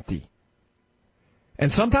were empty.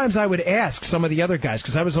 And sometimes I would ask some of the other guys,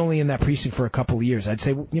 because I was only in that precinct for a couple of years, I'd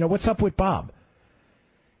say, what's up with Bob?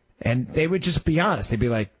 And they would just be honest. They'd be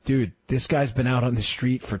like, dude, this guy's been out on the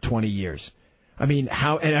street for 20 years. I mean,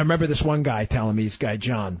 and I remember this one guy telling me, this guy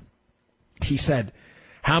John, he said,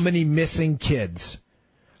 how many missing kids,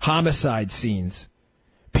 homicide scenes,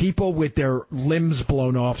 people with their limbs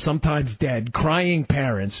blown off, sometimes dead, crying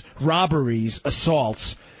parents, robberies,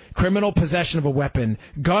 assaults, criminal possession of a weapon,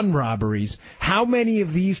 gun robberies. How many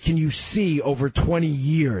of these can you see over 20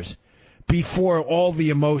 years before all the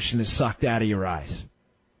emotion is sucked out of your eyes?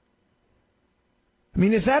 I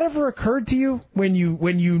mean, has that ever occurred to you when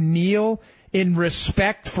you kneel in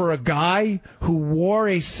respect for a guy who wore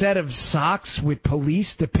a set of socks with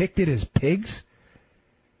police depicted as pigs?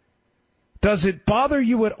 Does it bother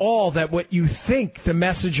you at all that what you think the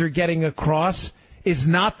message you're getting across is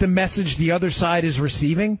not the message the other side is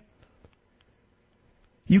receiving?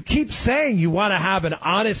 You keep saying you want to have an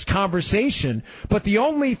honest conversation, but the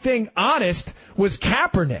only thing honest was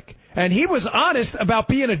Kaepernick, and he was honest about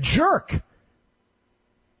being a jerk.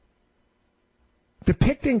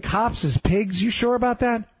 Depicting cops as pigs, you sure about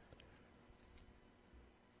that?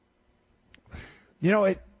 You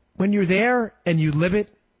know, when you're there and you live it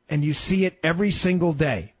and you see it every single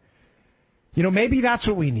day, you know, maybe that's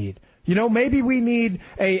what we need. You know, maybe we need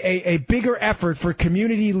a bigger effort for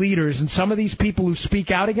community leaders and some of these people who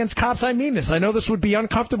speak out against cops. I mean this. I know this would be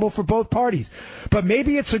uncomfortable for both parties. But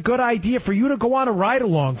maybe it's a good idea for you to go on a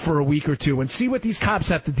ride-along for a week or two and see what these cops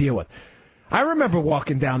have to deal with. I remember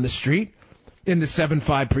walking down the street in the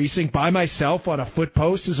 7-5 precinct by myself on a foot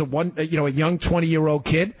post as a young 20-year-old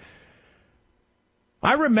kid.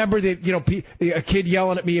 I remember that, you know, a kid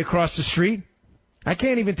yelling at me across the street. I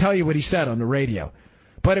can't even tell you what he said on the radio.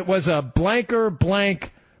 But it was a blanker.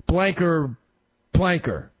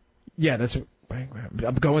 Yeah, that's.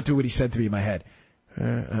 I'm going through what he said to me in my head.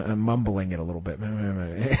 I'm mumbling it a little bit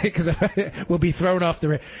because we'll be thrown off the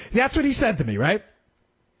radio. That's what he said to me, right?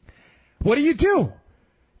 What do?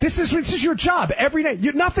 This is your job every day.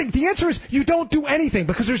 Nothing. The answer is you don't do anything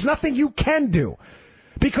because there's nothing you can do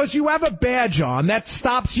because you have a badge on that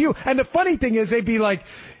stops you. And the funny thing is, they'd be like,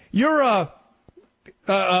 "You're a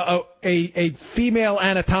female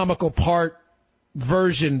anatomical part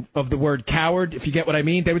version of the word coward," if you get what I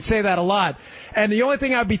mean. They would say that a lot. And the only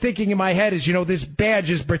thing I'd be thinking in my head is, you know, this badge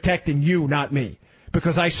is protecting you, not me.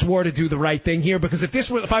 Because I swore to do the right thing here. Because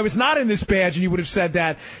if I was not in this badge and you would have said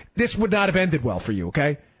that, this would not have ended well for you,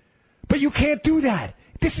 okay? But you can't do that.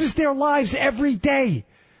 This is their lives every day.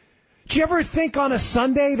 Do you ever think on a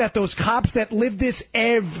Sunday that those cops that live this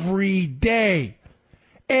every day,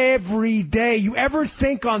 you ever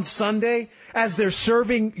think on Sunday as they're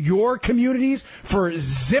serving your communities for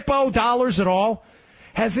Zippo dollars at all?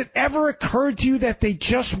 Has it ever occurred to you that they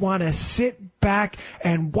just want to sit back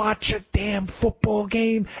and watch a damn football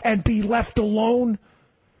game and be left alone?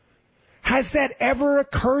 Has that ever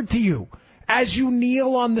occurred to you as you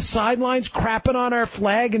kneel on the sidelines crapping on our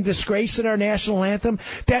flag and disgracing our national anthem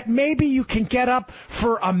that maybe you can get up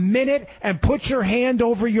for a minute and put your hand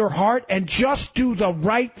over your heart and just do the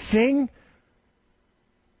right thing?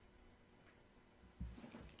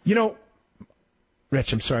 You know,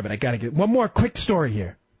 Rich, I'm sorry, but I got to get one more quick story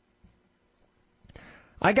here.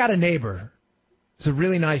 I got a neighbor. He's a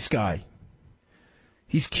really nice guy.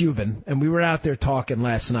 He's Cuban, and we were out there talking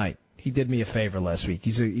last night. He did me a favor last week.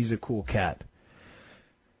 He's a cool cat.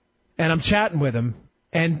 And I'm chatting with him,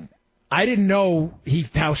 and I didn't know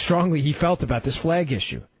how strongly he felt about this flag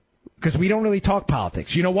issue. Because we don't really talk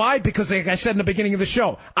politics. You know why? Because like I said in the beginning of the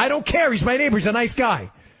show, I don't care. He's my neighbor. He's a nice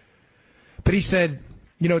guy. But he said,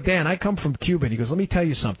 you know, Dan, I come from Cuba. He goes, let me tell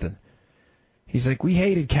you something. He's like, we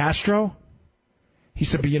hated Castro. He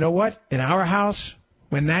said, but you know what? In our house,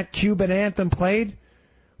 when that Cuban anthem played,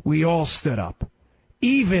 we all stood up.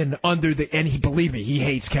 Even under and believe me, he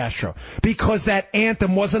hates Castro. Because that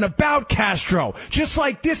anthem wasn't about Castro. Just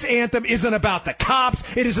like this anthem isn't about the cops.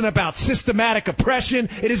 It isn't about systematic oppression.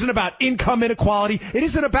 It isn't about income inequality. It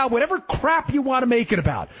isn't about whatever crap you want to make it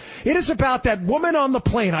about. It is about that woman on the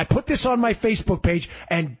plane. I put this on my Facebook page,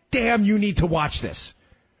 and damn, you need to watch this.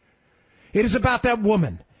 It is about that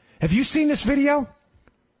woman. Have you seen this video?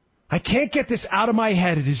 I can't get this out of my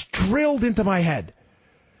head. It is drilled into my head.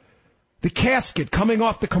 The casket coming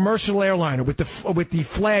off the commercial airliner with the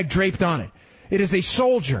flag draped on it. It is a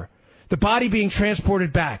soldier, the body being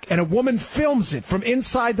transported back, and a woman films it from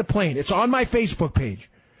inside the plane. It's on my Facebook page.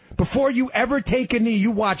 Before you ever take a knee,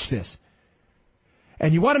 you watch this.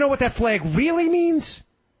 And you want to know what that flag really means?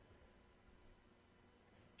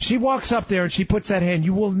 She walks up there and she puts that hand.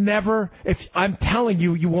 You will never, I'm telling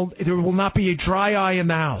you, there will not be a dry eye in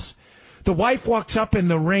the house. The wife walks up in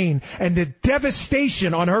the rain, and the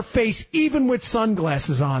devastation on her face, even with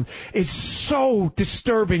sunglasses on, is so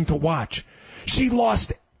disturbing to watch. She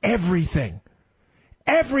lost everything.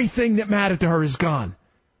 Everything that mattered to her is gone.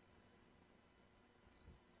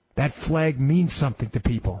 That flag means something to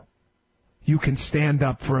people. You can stand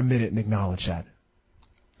up for a minute and acknowledge that.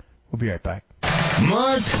 We'll be right back.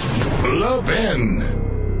 Mark Levin.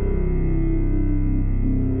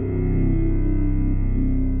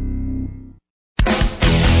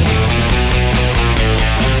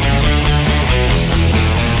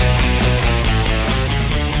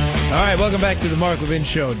 All right, welcome back to the Mark Levin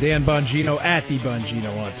Show. Dan Bongino at the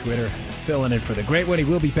Bongino on Twitter, filling in for the great one. He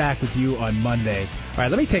will be back with you on Monday. All right,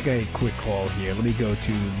 let me take a quick call here. Let me go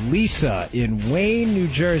to Lisa in Wayne, New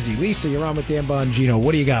Jersey. Lisa, you're on with Dan Bongino.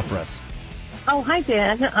 What do you got for us? Oh, hi,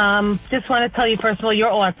 Dan. Just want to tell you, first of all, you're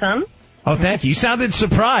awesome. Oh, thank you. You sounded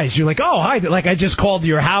surprised. You're like, oh, hi, like I just called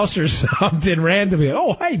your house or something randomly.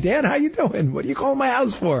 Oh, hi, Dan, how you doing? What are you calling my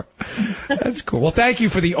house for? That's cool. Well, thank you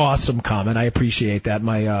for the awesome comment. I appreciate that.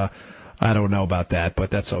 I don't know about that,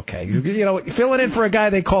 but that's okay. You know, filling in for a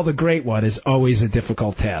guy they call the great one is always a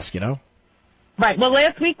difficult task, you know? Right. Well,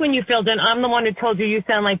 last week when you filled in, I'm the one who told you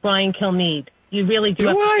sound like Brian Kilmeade. You really do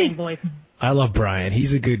have the same voice. I love Brian.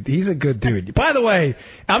 He's a good dude. By the way,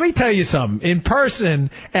 let me tell you something. In person,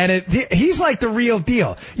 and he's like the real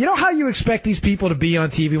deal. You know how you expect these people to be on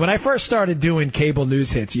TV? When I first started doing cable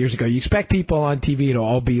news hits years ago, you expect people on TV to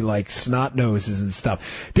all be like snot noses and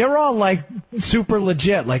stuff. They're all like super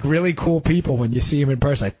legit, like really cool people when you see them in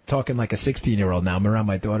person. I'm talking like a 16-year-old now. I'm around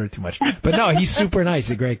my daughter too much. But no, he's super nice,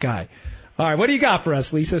 a great guy. All right, what do you got for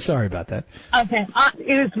us, Lisa? Sorry about that. Okay.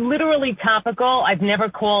 It is literally topical. I've never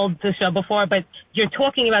called the show before, but you're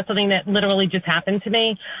talking about something that literally just happened to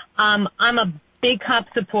me. I'm a big cop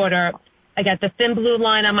supporter. I got the Thin Blue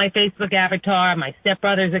line on my Facebook avatar. My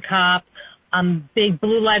stepbrother's a cop. Big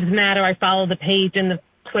Blue Lives Matter. I follow the page and the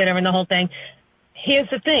Twitter and the whole thing. Here's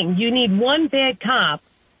the thing. You need one bad cop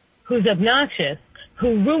who's obnoxious,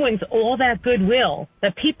 who ruins all that goodwill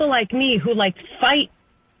that people like me who like fight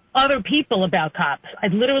other people about cops.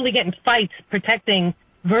 I'd literally get in fights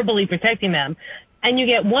verbally protecting them. And you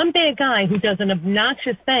get one bad guy who does an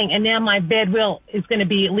obnoxious thing, and now my bad will is going to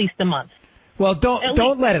be at least a month. Well,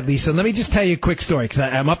 don't let it, Lisa. Let me just tell you a quick story because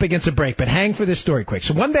I'm up against a break, but hang for this story quick.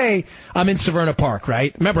 So one day I'm in Severna Park,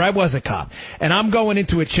 right? Remember, I was a cop, and I'm going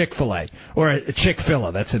into a Chick-fil-A or a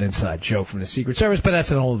Chick-fil-A. That's an inside joke from the Secret Service, but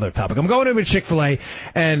that's an whole other topic. I'm going into a Chick-fil-A,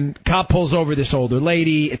 and cop pulls over this older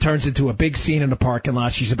lady. It turns into a big scene in the parking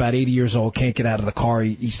lot. She's about 80 years old, can't get out of the car.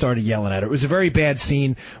 He started yelling at her. It was a very bad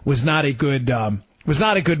scene. Was not a good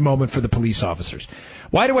moment for the police officers.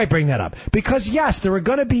 Why do I bring that up? Because, yes, there are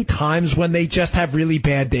going to be times when they just have really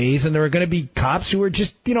bad days, and there are going to be cops who are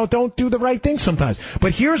just, don't do the right thing sometimes.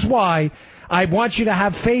 But here's why I want you to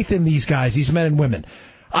have faith in these guys, these men and women.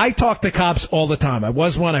 I talk to cops all the time. I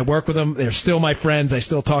was one. I work with them. They're still my friends. I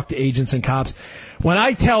still talk to agents and cops. When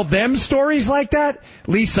I tell them stories like that,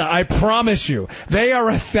 Lisa, I promise you, they are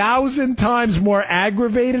 1,000 times more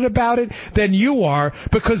aggravated about it than you are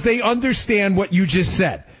because they understand what you just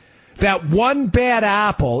said. That one bad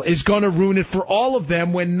apple is going to ruin it for all of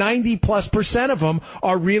them when 90+% of them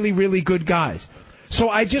are really, really good guys. So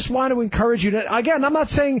I just want to encourage you to, again, I'm not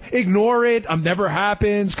saying ignore it, never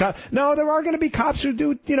happens. No, there are going to be cops who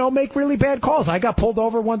do, make really bad calls. I got pulled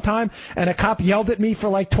over one time and a cop yelled at me for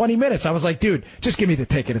like 20 minutes. I was like, dude, just give me the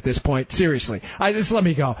ticket at this point. Seriously. Just let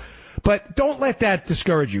me go. But don't let that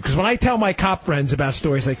discourage you, because when I tell my cop friends about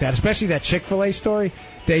stories like that, especially that Chick-fil-A story,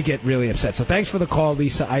 they get really upset. So thanks for the call,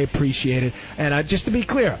 Lisa. I appreciate it. And just to be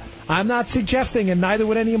clear, I'm not suggesting, and neither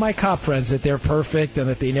would any of my cop friends, that they're perfect and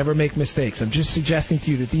that they never make mistakes. I'm just suggesting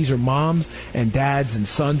to you that these are moms and dads and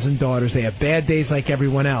sons and daughters. They have bad days like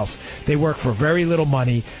everyone else. They work for very little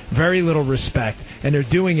money, very little respect, and they're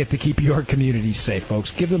doing it to keep your community safe,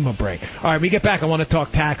 folks. Give them a break. All right, when we get back, I want to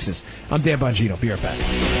talk taxes. I'm Dan Bongino. Be right back.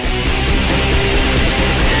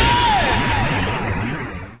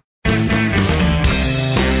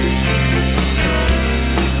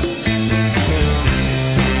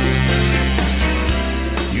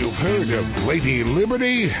 Of Lady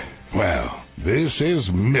Liberty? Well, this is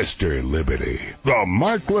Mr. Liberty, the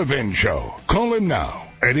Mark Levin Show. Call him now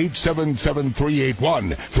at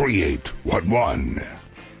 877-381-3811.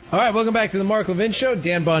 All right, welcome back to the Mark Levin Show.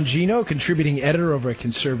 Dan Bongino, contributing editor over at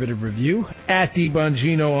Conservative Review, at D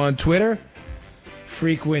Bongino on Twitter.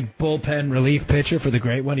 Frequent bullpen relief pitcher for the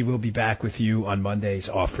great one. He will be back with you on Mondays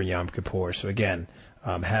off for Yom Kippur. So again,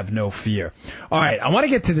 have no fear. All right, I want to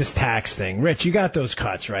get to this tax thing. Rich, you got those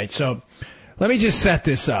cuts, right? So let me just set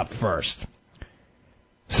this up first.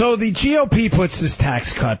 So the GOP puts this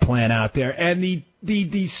tax cut plan out there, and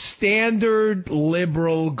the standard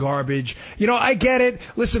liberal garbage. I get it.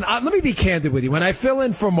 Listen, let me be candid with you. When I fill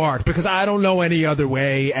in for Mark, because I don't know any other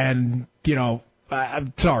way, and,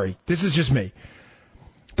 I'm sorry. This is just me.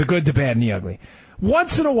 The good, the bad, and the ugly.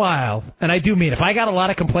 Once in a while, and I do mean, if I got a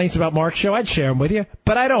lot of complaints about Mark's show, I'd share them with you.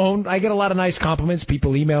 But I don't. I get a lot of nice compliments.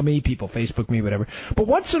 People email me, people Facebook me, whatever. But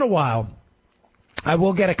once in a while, I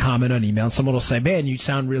will get a comment on email, and someone will say, man, you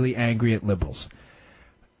sound really angry at liberals.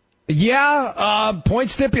 Yeah,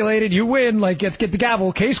 point stipulated, you win, like, let's get the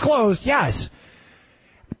gavel, case closed, yes.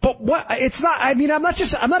 But what, it's not, I mean, I'm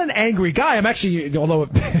not an angry guy. I'm actually, although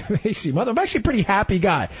it may seem other, I'm actually a pretty happy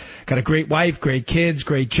guy. Got a great wife, great kids,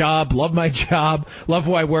 great job, love my job, love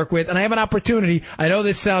who I work with, and I have an opportunity. I know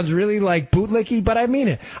this sounds really like bootlicky, but I mean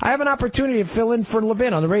it. I have an opportunity to fill in for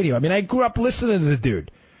Levin on the radio. I mean, I grew up listening to the dude.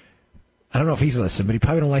 I don't know if he's listening, but he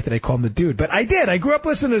probably don't like that I call him the dude. But I did. I grew up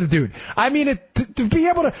listening to the dude. I mean, to be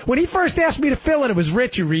able to, when he first asked me to fill in, it was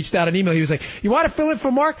Rich who reached out an email. He was like, you want to fill in for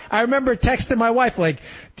Mark? I remember texting my wife, like,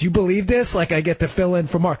 do you believe this? Like, I get to fill in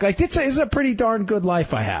for Mark. Like, this is a pretty darn good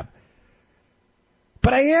life I have.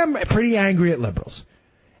 But I am pretty angry at liberals.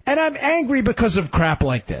 And I'm angry because of crap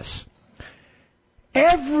like this.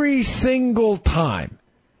 Every single time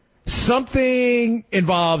something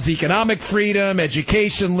involves economic freedom,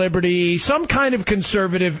 education, liberty, some kind of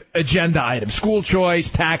conservative agenda item, school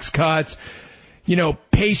choice, tax cuts,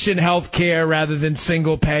 patient health care rather than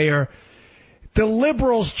single payer. The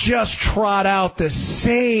liberals just trot out the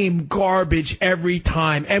same garbage every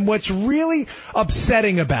time. And what's really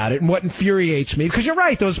upsetting about it and what infuriates me, because you're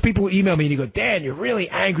right, those people who email me and you go, Dan, you're really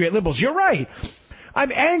angry at liberals. You're right.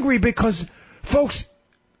 I'm angry because, folks,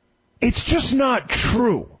 it's just not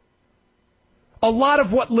true. A lot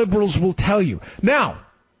of what liberals will tell you. Now,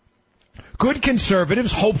 good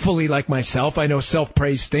conservatives, hopefully like myself, I know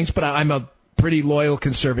self-praise stinks, but I'm a pretty loyal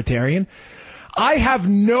conservatarian. I have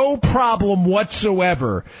no problem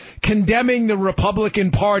whatsoever condemning the Republican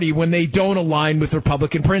Party when they don't align with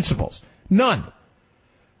Republican principles. None.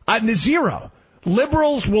 Zero.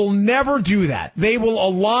 Liberals will never do that. They will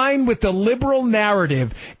align with the liberal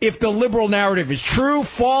narrative. If the liberal narrative is true,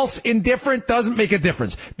 false, indifferent, doesn't make a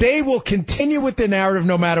difference. They will continue with the narrative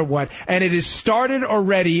no matter what, and it is started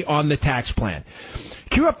already on the tax plan.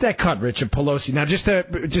 Cue up that cut, Rich, of Pelosi. Now, just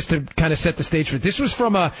to kind of set the stage for it. This was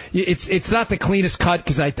from it's not the cleanest cut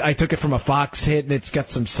because I took it from a Fox hit and it's got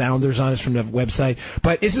some sounders on it from the website.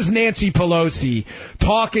 But this is Nancy Pelosi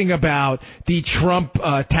talking about the Trump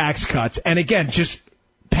tax cuts. And again, just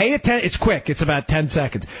pay attention. It's quick. It's about 10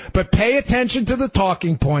 seconds. But pay attention to the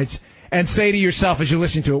talking points and say to yourself as you're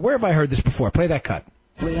listening to it, where have I heard this before? Play that cut.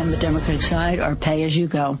 We on the Democratic side are pay as you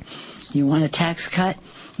go. You want a tax cut?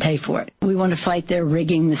 Pay for it. We want to fight their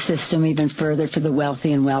rigging the system even further for the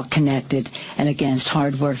wealthy and well-connected and against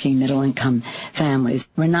hardworking middle-income families.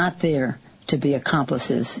 We're not there to be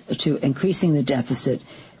accomplices to increasing the deficit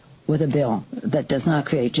with a bill that does not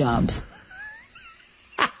create jobs.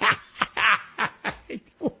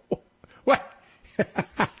 What?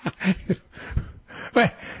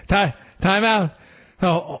 Wait, time out.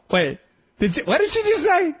 Oh, wait. What did she just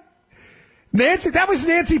say? Nancy, that was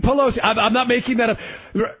Nancy Pelosi. I'm not making that up.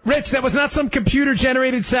 Rich, that was not some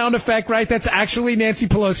computer-generated sound effect, right? That's actually Nancy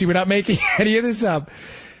Pelosi. We're not making any of this up.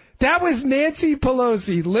 That was Nancy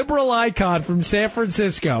Pelosi, liberal icon from San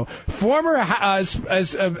Francisco, former,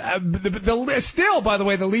 still, by the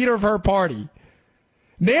way, the leader of her party.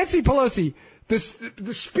 Nancy Pelosi,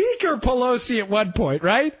 the Speaker Pelosi at one point,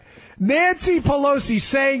 right? Nancy Pelosi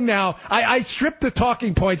saying now, I stripped the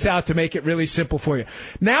talking points out to make it really simple for you.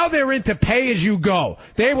 Now they're into pay as you go.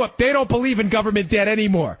 They don't believe in government debt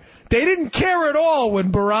anymore. They didn't care at all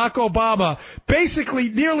when Barack Obama basically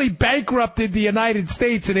nearly bankrupted the United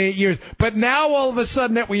States in 8 years. But now all of a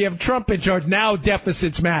sudden that we have Trump in charge, now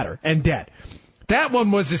deficits matter and debt. That one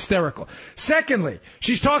was hysterical. Secondly,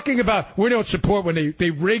 she's talking about we don't support when they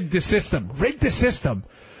rigged the system. Rigged the system.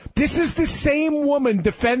 This is the same woman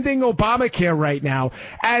defending Obamacare right now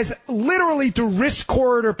as literally to risk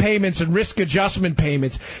corridor payments and risk adjustment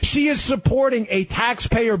payments. She is supporting a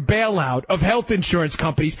taxpayer bailout of health insurance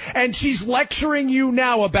companies, and she's lecturing you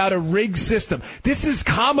now about a rigged system. This is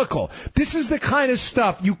comical. This is the kind of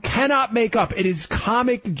stuff you cannot make up. It is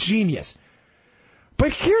comic genius.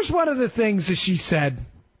 But here's one of the things that she said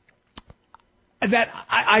that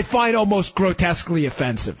I find almost grotesquely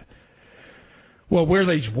offensive. Well, we're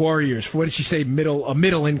these warriors. What did she say?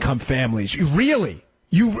 Middle-income families. Really?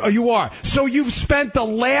 You are. So you've spent the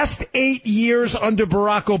last 8 years under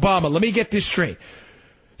Barack Obama. Let me get this straight.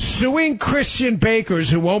 Suing Christian bakers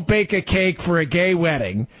who won't bake a cake for a gay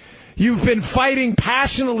wedding. You've been fighting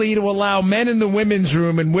passionately to allow men in the women's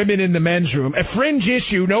room and women in the men's room. A fringe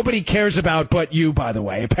issue nobody cares about but you, by the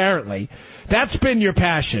way, apparently. That's been your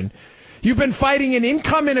passion. You've been fighting an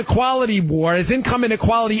income inequality war as income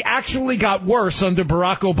inequality actually got worse under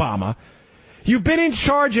Barack Obama. You've been in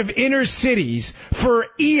charge of inner cities for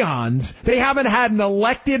eons. They haven't had an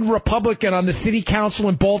elected Republican on the city council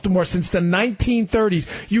in Baltimore since the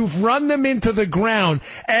 1930s. You've run them into the ground.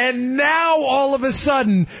 And now, all of a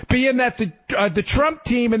sudden, being that the Trump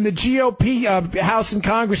team and the GOP House and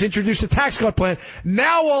Congress introduced a tax cut plan,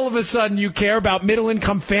 now all of a sudden you care about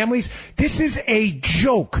middle-income families? This is a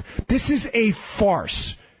joke. This is a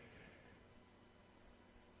farce.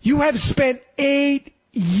 You have spent 8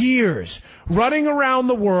 years running around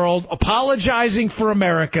the world, apologizing for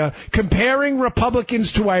America, comparing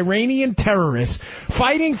Republicans to Iranian terrorists,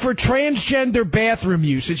 fighting for transgender bathroom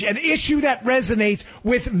usage, an issue that resonates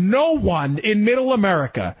with no one in middle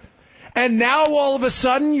America. And now all of a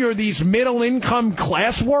sudden you're these middle-income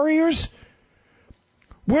class warriors?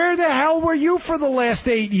 Where the hell were you for the last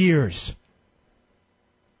 8 years?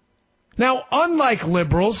 Now, unlike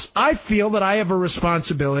liberals, I feel that I have a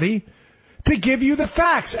responsibility to give you the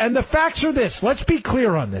facts. And the facts are this. Let's be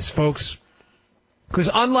clear on this, folks. Because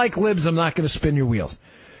unlike libs, I'm not going to spin your wheels.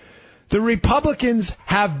 The Republicans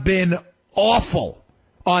have been awful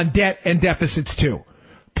on debt and deficits, too.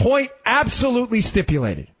 Point absolutely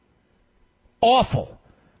stipulated. Awful.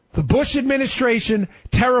 The Bush administration,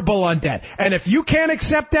 terrible on debt. And if you can't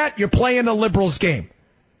accept that, you're playing a liberals' game.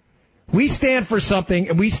 We stand for something,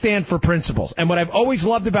 and we stand for principles. And what I've always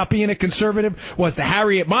loved about being a conservative was the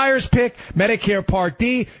Harriet Miers pick, Medicare Part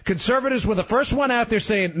D. Conservatives were the first one out there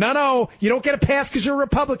saying, no, you don't get a pass because you're a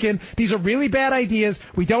Republican. These are really bad ideas.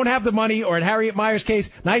 We don't have the money. Or in Harriet Miers' case,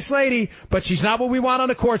 nice lady, but she's not what we want on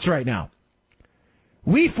the courts right now.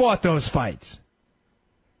 We fought those fights.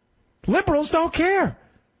 Liberals don't care.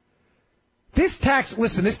 This tax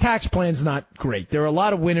plan's not great. There are a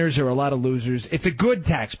lot of winners, there are a lot of losers. It's a good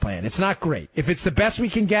tax plan. It's not great. If it's the best we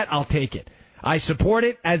can get, I'll take it. I support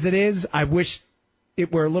it as it is. I wish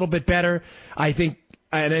it were a little bit better. I think,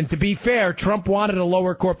 and to be fair, Trump wanted a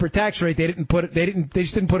lower corporate tax rate. They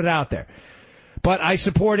just didn't put it out there. But I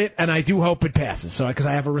support it, and I do hope it passes. So, because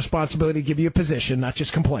I have a responsibility to give you a position, not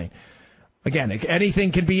just complain. Again,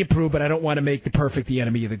 anything can be improved, but I don't want to make the perfect the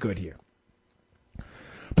enemy of the good here.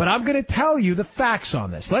 But I'm going to tell you the facts on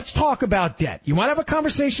this. Let's talk about debt. You want to have a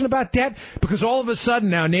conversation about debt? Because all of a sudden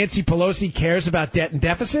now Nancy Pelosi cares about debt and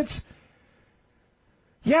deficits?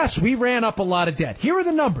 Yes, we ran up a lot of debt. Here are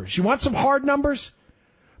the numbers. You want some hard numbers?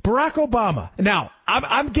 Barack Obama. Now,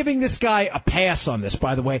 I'm giving this guy a pass on this,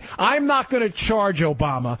 by the way. I'm not going to charge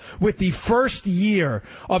Obama with the first year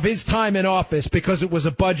of his time in office because it was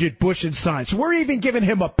a budget Bush had signed. So we're even giving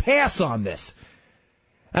him a pass on this.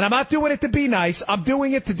 And I'm not doing it to be nice. I'm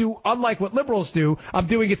doing it to do, unlike what liberals do, I'm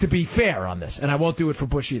doing it to be fair on this. And I won't do it for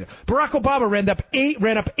Bush either. Barack Obama ran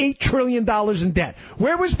up $8 trillion in debt.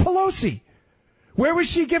 Where was Pelosi? Where was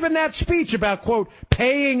she giving that speech about, quote,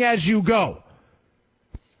 paying as you go?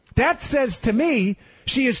 That says to me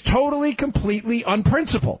she is totally, completely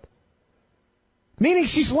unprincipled. Meaning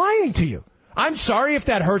she's lying to you. I'm sorry if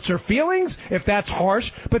that hurts her feelings, if that's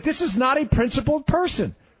harsh, but this is not a principled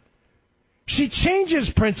person. She changes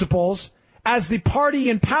principles as the party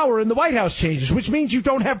in power in the White House changes, which means you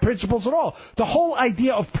don't have principles at all. The whole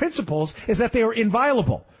idea of principles is that they are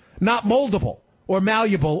inviolable, not moldable or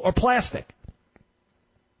malleable or plastic.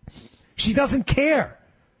 She doesn't care.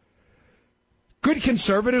 Good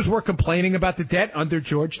conservatives were complaining about the debt under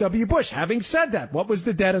George W. Bush. Having said that, what was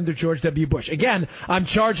the debt under George W. Bush? Again, I'm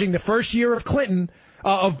charging the first year of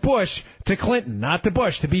of Bush to Clinton, not to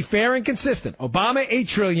Bush, to be fair and consistent. Obama, $8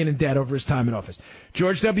 trillion in debt over his time in office.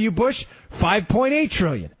 George W. Bush, $5.8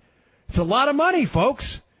 trillion. It's a lot of money,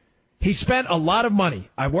 folks. He spent a lot of money.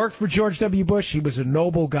 I worked for George W. Bush. He was a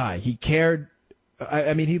noble guy. He cared.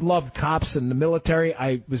 I mean, he loved cops and the military.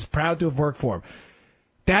 I was proud to have worked for him.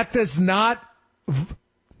 That does not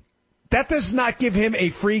give him a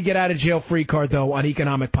free get-out-of-jail-free card, though, on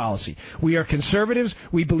economic policy. We are conservatives.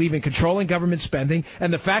 We believe in controlling government spending.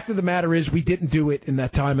 And the fact of the matter is we didn't do it in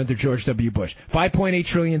that time under George W. Bush. $5.8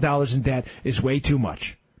 trillion in debt is way too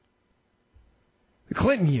much. The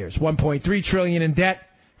Clinton years, $1.3 trillion in debt.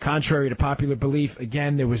 Contrary to popular belief,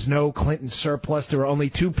 again, there was no Clinton surplus. There were only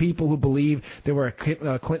two people who believe there were a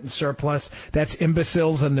Clinton surplus. That's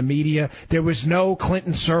imbeciles in the media. There was no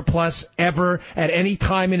Clinton surplus ever at any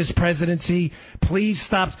time in his presidency. Please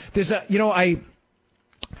stop.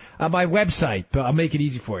 My website, but I'll make it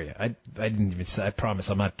easy for you. I didn't even say, I promise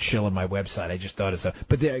I'm not shilling my website. I just thought it's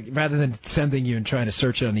rather than sending you and trying to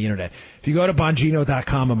search it on the internet, if you go to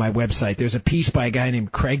Bongino.com on my website, there's a piece by a guy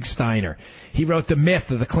named Craig Steiner. He wrote The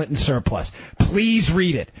Myth of the Clinton Surplus. Please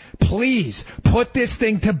read it. Please put this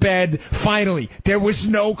thing to bed. Finally, there was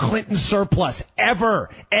no Clinton surplus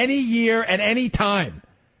ever, any year and any time.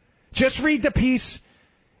 Just read the piece.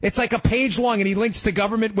 It's like a page long, and he links to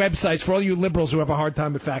government websites for all you liberals who have a hard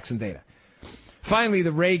time with facts and data. Finally,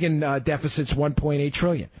 the Reagan deficit's $1.8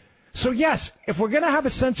 trillion. So, yes, if we're going to have a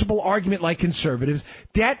sensible argument like conservatives,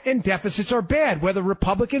 debt and deficits are bad, whether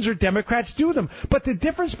Republicans or Democrats do them. But the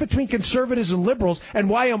difference between conservatives and liberals, and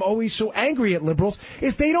why I'm always so angry at liberals,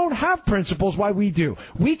 is they don't have principles why we do.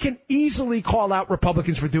 We can easily call out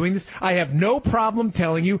Republicans for doing this. I have no problem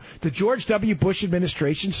telling you the George W. Bush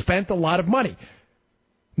administration spent a lot of money.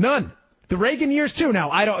 None. The Reagan years, too.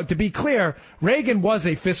 Now, to be clear, Reagan was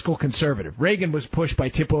a fiscal conservative. Reagan was pushed by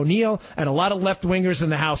Tip O'Neill and a lot of left-wingers in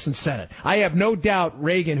the House and Senate. I have no doubt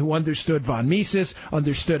Reagan, who understood von Mises,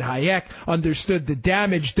 understood Hayek, understood the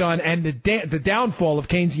damage done and the downfall of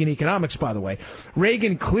Keynesian economics, by the way.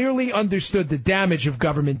 Reagan clearly understood the damage of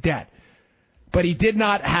government debt. But he did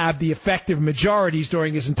not have the effective majorities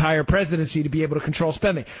during his entire presidency to be able to control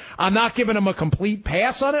spending. I'm not giving him a complete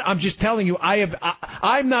pass on it. I'm just telling you,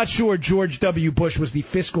 I'm not sure George W. Bush was the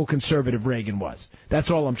fiscal conservative Reagan was.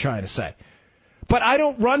 That's all I'm trying to say. But I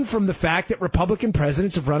don't run from the fact that Republican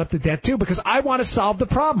presidents have run up the debt too, because I want to solve the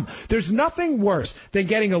problem. There's nothing worse than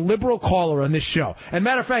getting a liberal caller on this show. And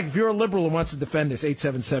matter of fact, if you're a liberal who wants to defend this,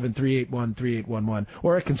 877-381-3811,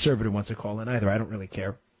 or a conservative wants to call in, either, I don't really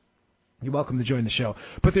care. You're welcome to join the show.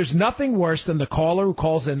 But there's nothing worse than the caller who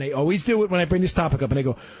calls in. They always do it when I bring this topic up. And they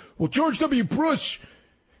go, well, George W. Bush,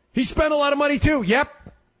 he spent a lot of money too. Yep.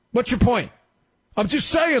 What's your point? I'm just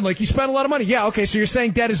saying, like, he spent a lot of money. Yeah, okay, so you're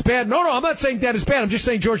saying debt is bad? No, I'm not saying debt is bad. I'm just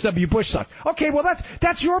saying George W. Bush sucked. Okay, well,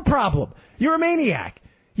 that's your problem. You're a maniac.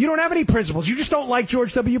 You don't have any principles. You just don't like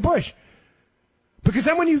George W. Bush. Because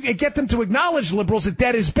then when you get them to acknowledge, liberals, that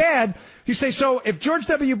debt is bad, you say, so if George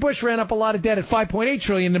W. Bush ran up a lot of debt at $5.8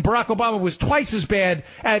 trillion, then Barack Obama was twice as bad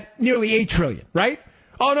at nearly $8 trillion, right?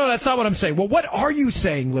 Oh, no, that's not what I'm saying. Well, what are you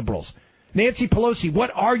saying, liberals? Nancy Pelosi,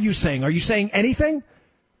 what are you saying? Are you saying anything?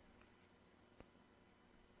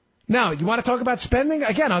 Now, you want to talk about spending?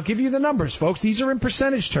 Again, I'll give you the numbers, folks. These are in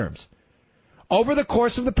percentage terms. Over the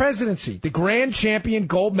course of the presidency, the grand champion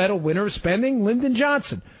gold medal winner of spending, Lyndon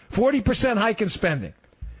Johnson, 40% hike in spending.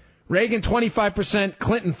 Reagan, 25%,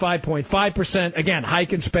 Clinton, 5.5%. Again,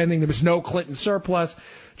 hike in spending. There was no Clinton surplus.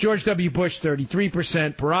 George W. Bush,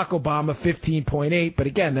 33%. Barack Obama, 15.8%. But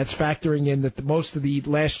again, that's factoring in that most of the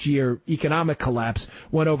last year economic collapse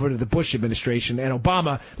went over to the Bush administration. And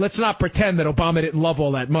Obama, let's not pretend that Obama didn't love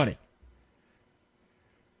all that money.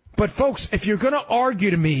 But folks, if you're going to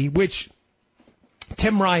argue to me, which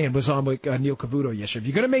Tim Ryan was on with Neil Cavuto yesterday. If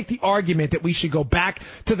you're going to make the argument that we should go back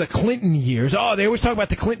to the Clinton years, they always talk about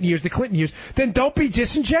the Clinton years, then don't be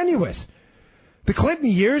disingenuous. The Clinton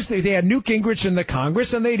years, they had Newt Gingrich in the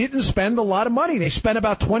Congress, and they didn't spend a lot of money. They spent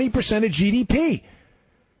about 20% of GDP.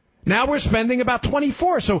 Now we're spending about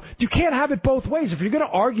 24%. So you can't have it both ways. If you're going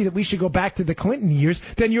to argue that we should go back to the Clinton years,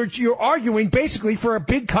 then you're arguing basically for a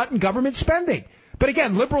big cut in government spending. But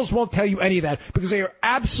again, liberals won't tell you any of that because they are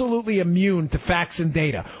absolutely immune to facts and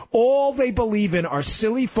data. All they believe in are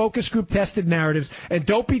silly focus group tested narratives and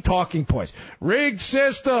dopey talking points. Rigged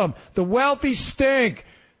system. The wealthy stink.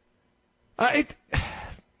 It's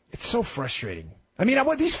so frustrating. I mean,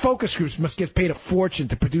 these focus groups must get paid a fortune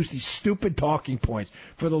to produce these stupid talking points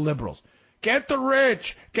for the liberals. Get the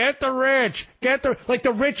rich, get the rich, like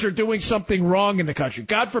the rich are doing something wrong in the country.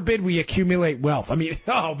 God forbid we accumulate wealth. I mean,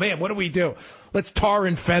 oh man, what do we do? Let's tar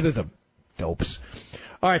and feather them. Dopes.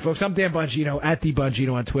 All right, folks, I'm Dan Bongino, at the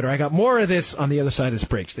Bongino on Twitter. I got more of this on the other side of this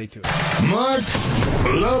break. Stay tuned. Mark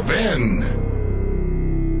Levin.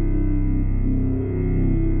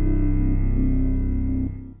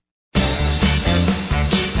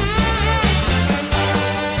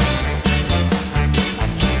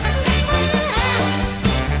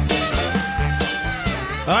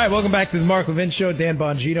 All right, welcome back to the Mark Levin Show. Dan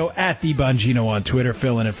Bongino, at the Bongino on Twitter,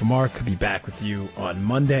 filling in for Mark. I'll be back with you on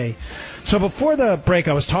Monday. So before the break,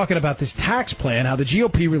 I was talking about this tax plan, how the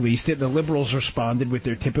GOP released it, and the liberals responded with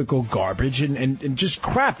their typical garbage and just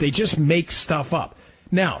crap. They just make stuff up.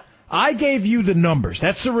 Now, I gave you the numbers.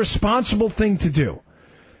 That's the responsible thing to do.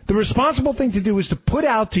 The responsible thing to do is to put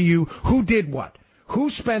out to you who did what. Who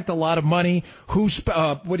spent a lot of money? Who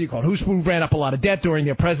ran up a lot of debt during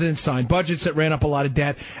their presidents signed budgets that ran up a lot of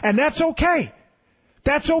debt? And that's okay.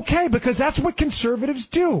 That's okay because that's what conservatives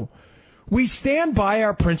do. We stand by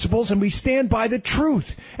our principles and we stand by the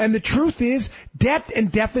truth. And the truth is debt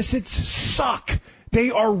and deficits suck. They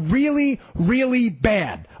are really, really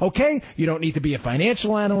bad, okay? You don't need to be a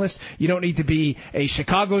financial analyst. You don't need to be a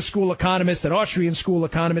Chicago school economist, an Austrian school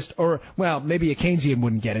economist, or, well, maybe a Keynesian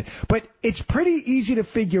wouldn't get it. But it's pretty easy to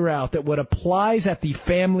figure out that what applies at the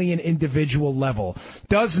family and individual level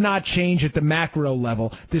does not change at the macro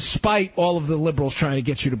level, despite all of the liberals trying to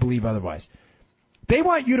get you to believe otherwise. They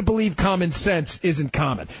want you to believe common sense isn't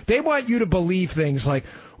common. They want you to believe things like,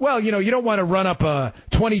 well, you don't want to run up a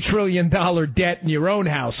 $20 trillion debt in your own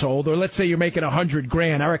household, or let's say you're making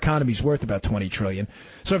 $100,000. Our economy's worth about $20 trillion.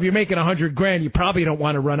 So if you're making $100,000, you probably don't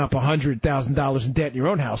want to run up $100,000 in debt in your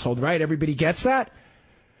own household, right? Everybody gets that?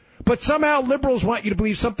 But somehow liberals want you to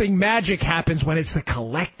believe something magic happens when it's the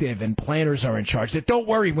collective and planners are in charge. That don't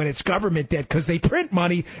worry when it's government debt because they print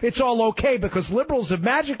money, it's all okay because liberals have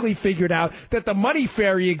magically figured out that the money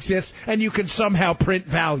fairy exists and you can somehow print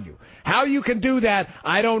value. How you can do that,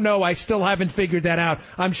 I don't know. I still haven't figured that out.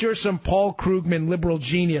 I'm sure some Paul Krugman liberal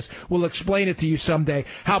genius will explain it to you someday,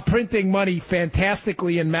 how printing money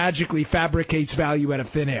fantastically and magically fabricates value out of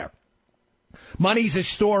thin air. Money's a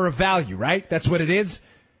store of value, right? That's what it is.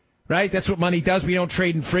 Right? That's what money does. We don't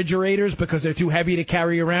trade in refrigerators because they're too heavy to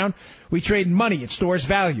carry around. We trade in money. It stores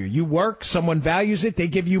value. You work, someone values it, they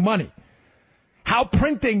give you money. How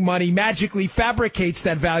printing money magically fabricates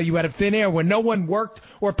that value out of thin air when no one worked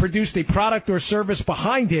or produced a product or service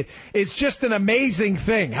behind it is just an amazing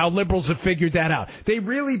thing how liberals have figured that out. They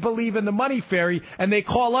really believe in the money fairy, and they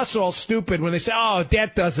call us all stupid when they say, oh,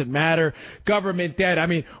 debt doesn't matter, government debt. I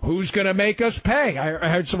mean, who's going to make us pay? I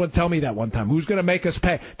heard someone tell me that one time. Who's going to make us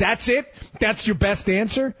pay? That's it? That's your best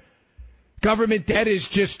answer? Government debt is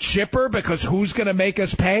just chipper because who's going to make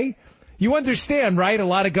us pay? You understand, right? A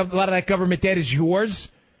lot of that government debt is yours.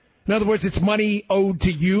 In other words, it's money owed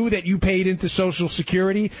to you that you paid into Social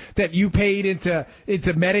Security, that you paid into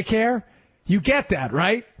Medicare. You get that,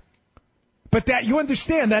 right? But that you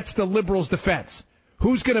understand that's the liberals' defense.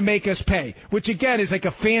 Who's going to make us pay? Which, again, is like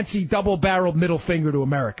a fancy double-barreled middle finger to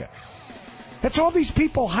America. That's all these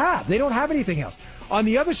people have. They don't have anything else. On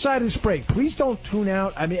the other side of this break, please don't tune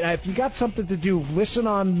out. I mean, if you got something to do, listen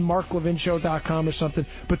on marklevinshow.com or something.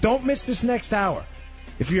 But don't miss this next hour.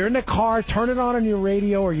 If you're in the car, turn it on your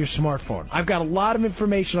radio or your smartphone. I've got a lot of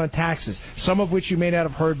information on taxes, some of which you may not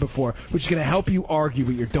have heard before, which is going to help you argue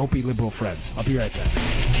with your dopey liberal friends. I'll be right back.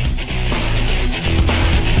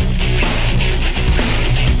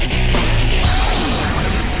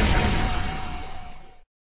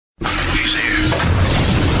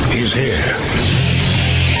 He's here.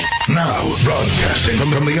 Now, broadcasting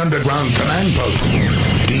from the underground command post,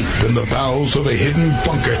 deep in the bowels of a hidden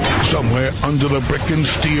bunker, somewhere under the brick and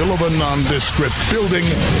steel of a nondescript building,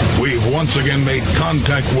 we've once again made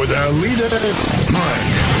contact with our leader, Mark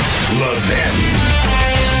Levin.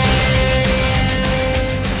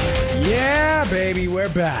 Yeah, baby, we're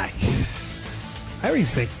back. I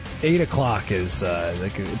always think 8 o'clock is,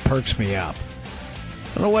 it perks me up.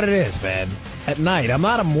 I don't know what it is, man. At night, I'm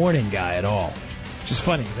not a morning guy at all. Which is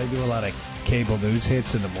funny, because I do a lot of cable news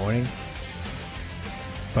hits in the morning.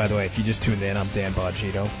 By the way, if you just tuned in, I'm Dan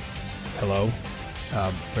Bongino. Hello.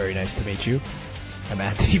 Very nice to meet you. I'm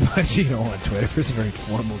at D Bongino on Twitter. It's a very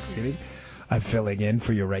formal greeting. I'm filling in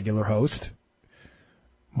for your regular host,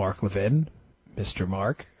 Mark Levin, Mr.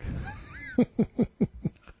 Mark.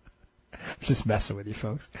 Just messing with you,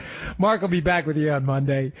 folks. Mark will be back with you on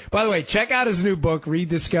Monday. By the way, check out his new book,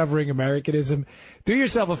 Rediscovering Americanism. Do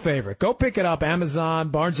yourself a favor. Go pick it up. Amazon,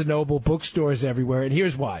 Barnes & Noble, bookstores everywhere. And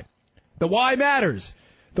here's why. The why matters.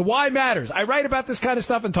 The why matters. I write about this kind of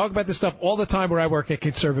stuff and talk about this stuff all the time where I work at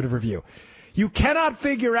Conservative Review. You cannot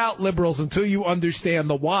figure out liberals until you understand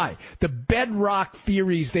the why, the bedrock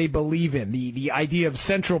theories they believe in, the idea of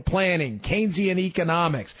central planning, Keynesian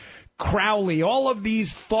economics, Crowley, all of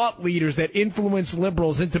these thought leaders that influence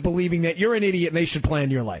liberals into believing that you're an idiot and they should plan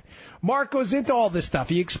your life. Mark goes into all this stuff.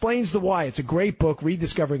 He explains the why. It's a great book,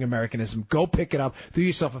 Rediscovering Americanism. Go pick it up. Do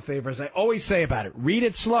yourself a favor. As I always say about it, read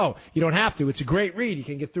it slow. You don't have to. It's a great read. You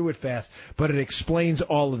can get through it fast. But it explains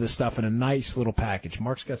all of this stuff in a nice little package.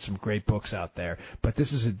 Mark's got some great books out there. But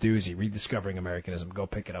this is a doozy, Rediscovering Americanism. Go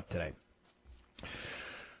pick it up today.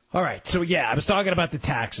 All right, so yeah, I was talking about the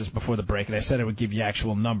taxes before the break, and I said I would give you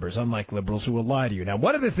actual numbers, unlike liberals who will lie to you. Now,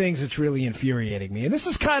 one of the things that's really infuriating me, and this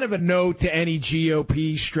is kind of a note to any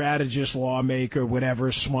GOP strategist, lawmaker,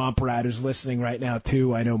 whatever, swamp rat who's listening right now,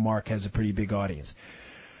 too. I know Mark has a pretty big audience.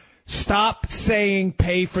 Stop saying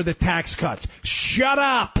pay for the tax cuts. Shut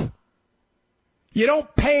up. You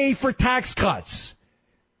don't pay for tax cuts.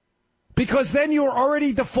 Because then you're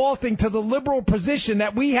already defaulting to the liberal position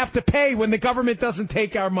that we have to pay when the government doesn't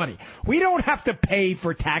take our money. We don't have to pay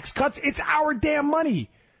for tax cuts. It's our damn money.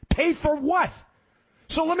 Pay for what?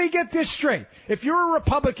 So let me get this straight. If you're a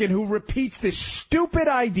Republican who repeats this stupid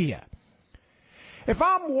idea, if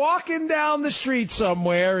I'm walking down the street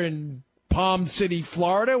somewhere in Palm City,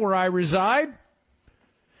 Florida, where I reside,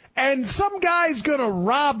 and some guy's going to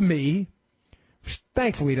rob me, which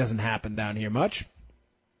thankfully doesn't happen down here much,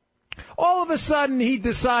 all of a sudden he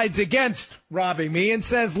decides against robbing me and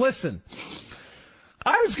says, listen,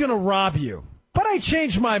 I was going to rob you, but I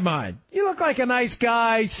changed my mind. You look like a nice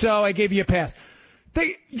guy, so I gave you a pass.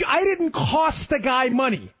 I didn't cost the guy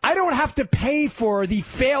money. I don't have to pay for the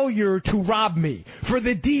failure to rob me, for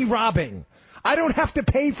the de-robbing. I don't have to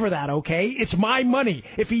pay for that, okay? It's my money.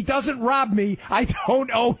 If he doesn't rob me, I don't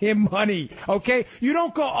owe him money, okay? You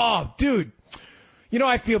don't go, oh, dude, you know,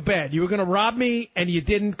 I feel bad. You were going to rob me, and you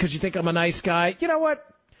didn't because you think I'm a nice guy. You know what?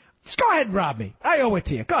 Just go ahead and rob me. I owe it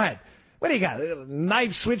to you. Go ahead. What do you got? A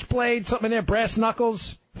knife, switchblade, something in there, brass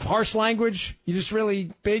knuckles, harsh language? You just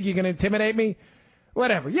really big? You're going to intimidate me?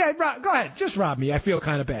 Whatever. Yeah, go ahead. Just rob me. I feel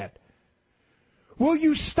kind of bad. Will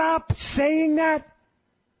you stop saying that?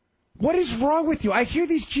 What is wrong with you? I hear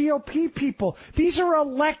these GOP people. These are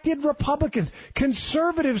elected Republicans,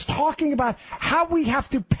 conservatives talking about how we have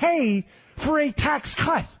to pay for a tax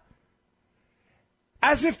cut.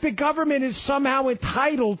 As if the government is somehow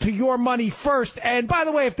entitled to your money first. And by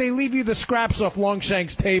the way, if they leave you the scraps off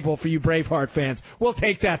Longshank's table for you Braveheart fans, we'll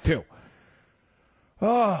take that too.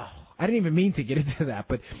 Oh, I didn't even mean to get into that,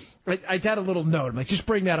 but I had a little note. I'm like, just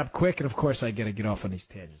bring that up quick, and of course I got to get off on these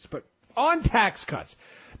tangents. But on tax cuts,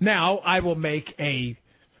 now I will make a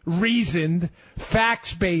reasoned,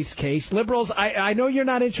 facts-based case. Liberals, I know you're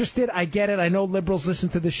not interested. I get it. I know liberals listen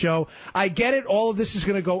to the show. I get it. All of this is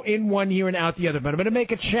going to go in one ear and out the other. But I'm going to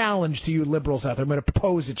make a challenge to you liberals out there. I'm going to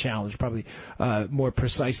pose a challenge, probably more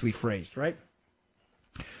precisely phrased, right?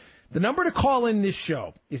 The number to call in this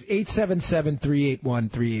show is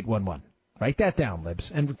 877-381-3811. Write that down,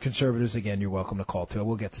 libs. And conservatives, again, you're welcome to call, too.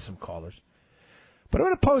 We'll get to some callers. But I'm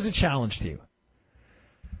going to pose a challenge to you.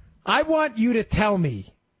 I want you to tell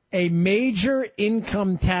me a major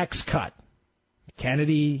income tax cut.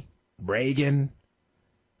 Kennedy, Reagan,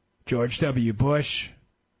 George W. Bush.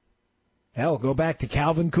 Hell, go back to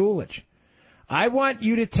Calvin Coolidge. I want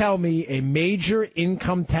you to tell me a major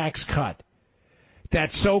income tax cut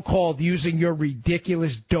that so-called, using your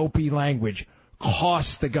ridiculous, dopey language,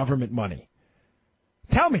 costs the government money.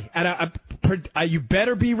 Tell me. And you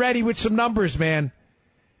better be ready with some numbers, man,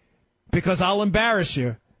 because I'll embarrass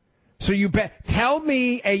you. So tell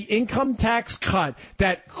me a income tax cut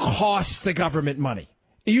that costs the government money,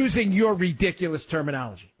 using your ridiculous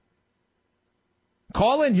terminology.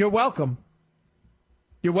 Call in. You're welcome.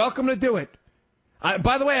 You're welcome to do it.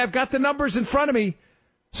 By the way, I've got the numbers in front of me,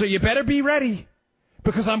 so you better be ready,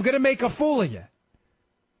 because I'm going to make a fool of you.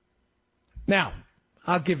 Now,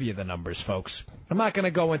 I'll give you the numbers, folks. I'm not going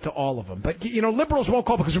to go into all of them. But, you know, liberals won't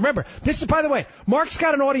call, because remember, this is, by the way, Mark's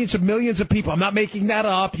got an audience of millions of people. I'm not making that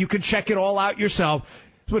up. You can check it all out yourself.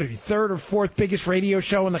 It's what, the third or fourth biggest radio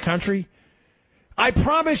show in the country? I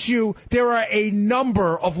promise you there are a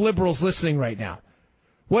number of liberals listening right now.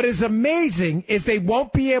 What is amazing is they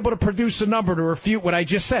won't be able to produce a number to refute what I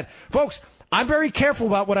just said. Folks, I'm very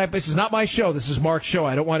careful about this is not my show. This is Mark's show.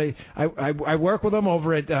 I don't want to, I work with him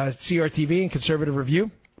over at CRTV and Conservative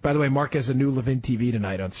Review. By the way, Mark has a new Levin TV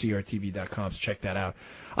tonight on CRTV.com, so check that out.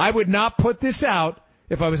 I would not put this out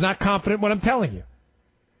if I was not confident what I'm telling you.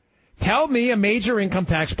 Tell me a major income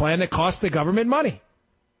tax plan that costs the government money.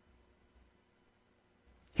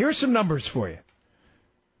 Here's some numbers for you.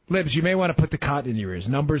 Libs, you may want to put the cotton in your ears.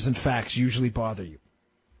 Numbers and facts usually bother you.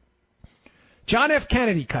 John F.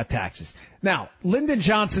 Kennedy cut taxes. Now, Lyndon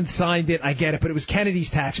Johnson signed it. I get it, but it was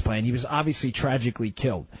Kennedy's tax plan. He was obviously tragically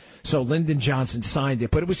killed. So Lyndon Johnson signed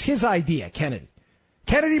it, but it was his idea, Kennedy.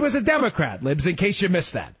 Kennedy was a Democrat, Libs, in case you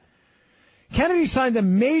missed that. Kennedy signed a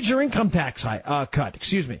major income tax cut,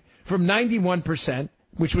 from 91%,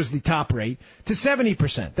 which was the top rate, to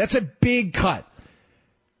 70%. That's a big cut.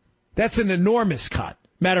 That's an enormous cut.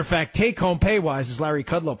 Matter of fact, take-home pay-wise, as Larry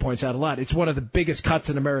Kudlow points out a lot, it's one of the biggest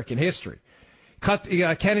cuts in American history.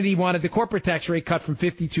 Kennedy wanted the corporate tax rate cut from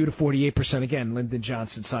 52 to 48%. Again, Lyndon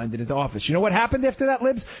Johnson signed it into office. You know what happened after that,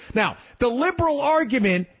 Libs? Now, the liberal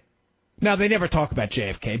argument, now they never talk about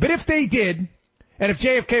JFK, but if they did, and if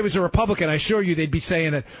JFK was a Republican, I assure you they'd be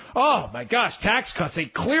saying that, oh my gosh, tax cuts, they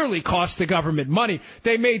clearly cost the government money.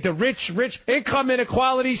 They made the rich, income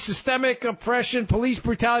inequality, systemic oppression, police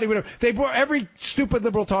brutality, whatever. They brought every stupid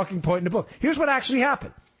liberal talking point in the book. Here's what actually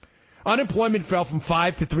happened. Unemployment fell from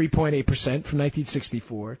 5 to 3.8% from 1964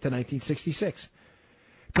 to 1966.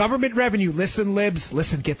 Government revenue, listen, libs,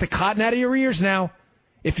 listen, get the cotton out of your ears now.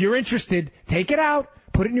 If you're interested, take it out,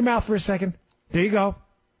 put it in your mouth for a second. There you go.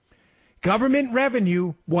 Government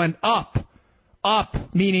revenue went up,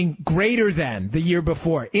 meaning greater than the year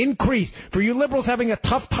before, increased. For you liberals having a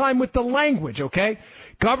tough time with the language, okay?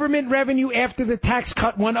 Government revenue after the tax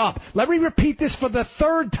cut went up. Let me repeat this for the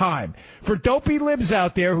third time. For dopey libs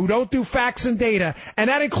out there who don't do facts and data, and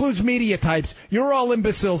that includes media types, you're all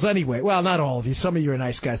imbeciles anyway. Well, not all of you. Some of you are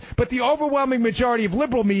nice guys. But the overwhelming majority of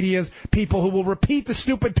liberal media is people who will repeat the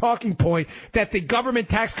stupid talking point that the government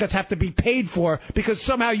tax cuts have to be paid for because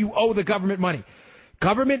somehow you owe the government money.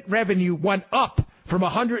 Government revenue went up from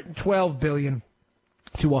 $112 billion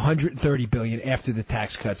to $130 billion after the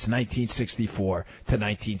tax cuts, 1964 to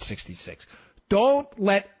 1966. Don't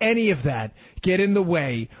let any of that get in the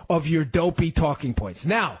way of your dopey talking points.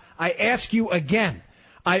 Now, I ask you again,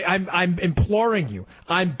 I'm imploring you,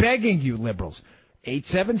 I'm begging you, liberals,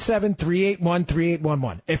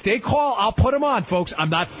 877-381-3811. If they call, I'll put them on, folks. I'm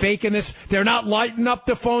not faking this. They're not lighting up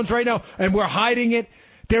the phones right now, and we're hiding it.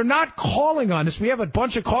 They're not calling on us. We have a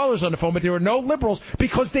bunch of callers on the phone, but there are no liberals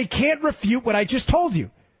because they can't refute what I just told you.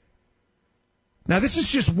 Now, this is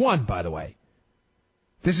just one, by the way.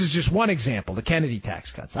 This is just one example, the Kennedy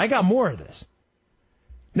tax cuts. I got more of this.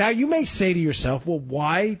 Now, you may say to yourself, well,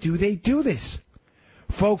 why do they do this?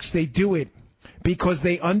 Folks, they do it because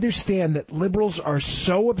they understand that liberals are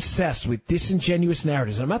so obsessed with disingenuous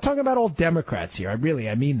narratives. I'm not talking about all Democrats here. I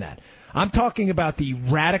mean that. I'm talking about the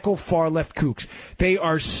radical far-left kooks. They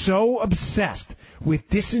are so obsessed with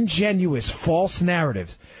disingenuous false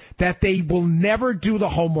narratives that they will never do the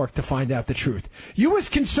homework to find out the truth. You as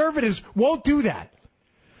conservatives won't do that.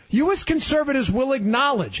 You as conservatives will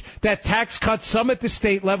acknowledge that tax cuts, some at the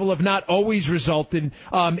state level, have not always resulted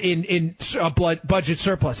in budget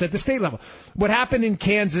surplus at the state level. What happened in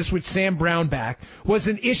Kansas with Sam Brown back was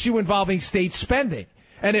an issue involving state spending.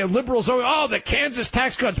 And the liberals are, the Kansas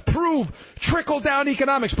tax cuts prove trickle-down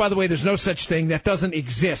economics. By the way, there's no such thing. That doesn't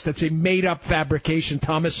exist. That's a made-up fabrication.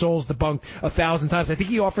 Thomas Sowell's debunked 1,000 times. I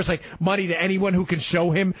think he offers money to anyone who can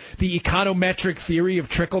show him the econometric theory of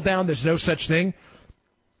trickle-down. There's no such thing.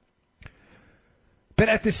 But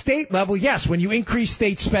at the state level, yes, when you increase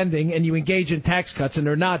state spending and you engage in tax cuts and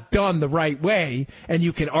they're not done the right way and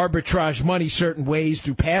you can arbitrage money certain ways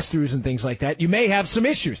through pass-throughs and things like that, you may have some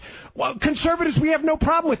issues. Well, conservatives, we have no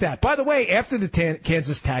problem with that. By the way, after the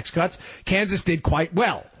Kansas tax cuts, Kansas did quite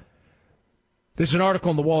well. There's an article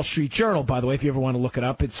in the Wall Street Journal, by the way, if you ever want to look it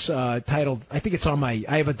up. It's titled, I think it's on I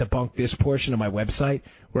have a Debunk This portion of my website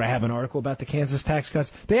where I have an article about the Kansas tax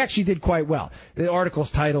cuts. They actually did quite well. The article's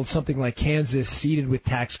titled something like Kansas Seeded with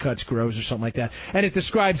Tax Cuts Grows or something like that. And it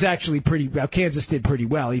describes actually Kansas did pretty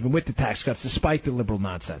well, even with the tax cuts, despite the liberal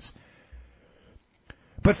nonsense.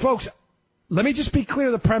 But folks, let me just be clear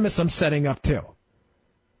the premise I'm setting up too.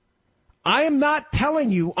 I am not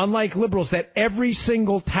telling you, unlike liberals, that every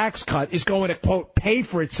single tax cut is going to, quote, pay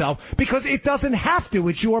for itself, because it doesn't have to.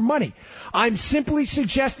 It's your money. I'm simply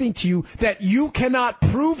suggesting to you that you cannot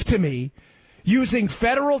prove to me, using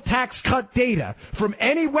federal tax cut data from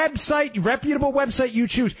any website, reputable website you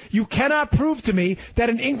choose, you cannot prove to me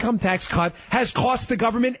that an income tax cut has cost the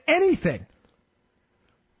government anything.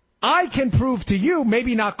 I can prove to you,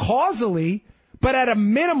 maybe not causally, but at a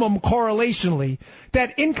minimum correlationally,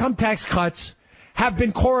 that income tax cuts have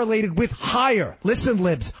been correlated with higher, listen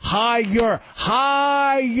libs, higher,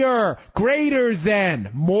 greater than,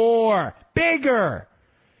 more, bigger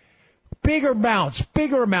amounts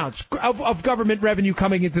of government revenue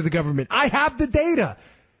coming into the government. I have the data.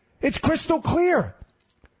 It's crystal clear.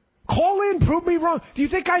 Call in, prove me wrong. Do you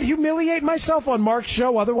think I'd humiliate myself on Mark's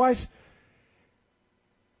show otherwise?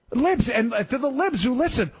 Libs, and to the libs who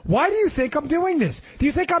listen, why do you think I'm doing this? Do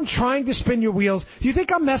you think I'm trying to spin your wheels? Do you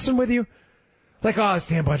think I'm messing with you? Like, this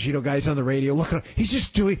damn Bongino guy's on the radio. Look at him. He's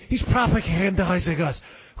propagandizing us.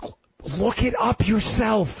 Look it up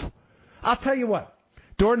yourself. I'll tell you what.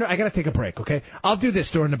 I got to take a break, okay? I'll do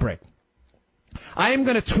this during the break. I am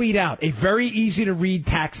going to tweet out a very easy-to-read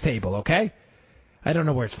tax table, okay? I don't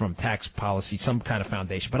know where it's from, tax policy, some kind of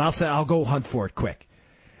foundation, but I'll go hunt for it quick.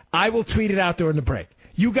 I will tweet it out during the break.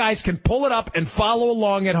 You guys can pull it up and follow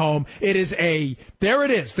along at home. There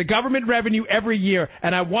it is, the government revenue every year,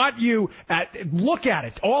 and I want you look at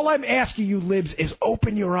it. All I'm asking you, libs, is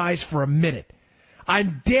open your eyes for a minute.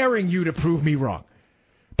 I'm daring you to prove me wrong,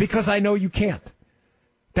 because I know you can't.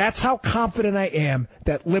 That's how confident I am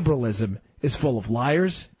that liberalism is full of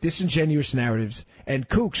liars, disingenuous narratives, and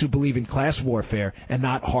kooks who believe in class warfare and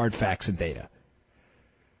not hard facts and data.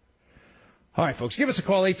 All right, folks, give us a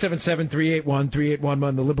call,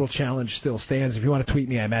 877-381-3811. The Liberal Challenge still stands. If you want to tweet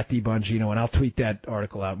me, I'm at Bongino, and I'll tweet that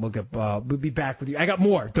article out. We'll be back with you. I got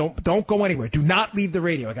more. Don't go anywhere. Do not leave the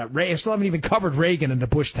radio. I still haven't even covered Reagan and the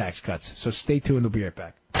Bush tax cuts. So stay tuned. We'll be right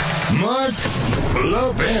back. Mark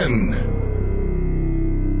Levin.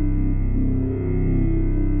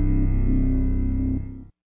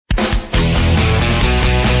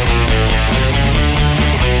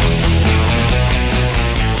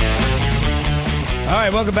 All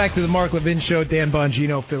right, welcome back to the Mark Levin Show. Dan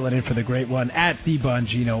Bongino filling in for the great one at the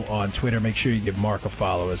Bongino on Twitter. Make sure you give Mark a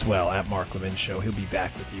follow as well at Mark Levin Show. He'll be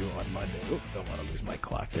back with you on Monday. Oop, don't want to lose my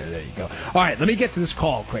clock there. There you go. All right, let me get to this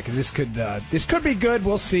call quick, because this could be good.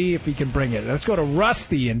 We'll see if he can bring it. Let's go to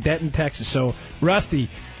Rusty in Denton, Texas. So, Rusty,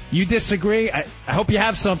 you disagree? I hope you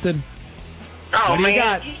have something. Oh, what do man, you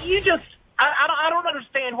got? you just I don't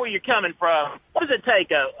understand where you're coming from. What does it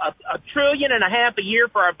take, a $1.5 trillion a year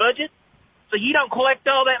for our budget? So you don't collect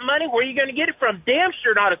all that money? Where are you going to get it from? Damn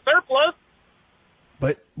sure not a surplus.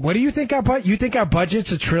 But what do you think you think our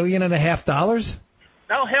budget's $1.5 trillion? Oh,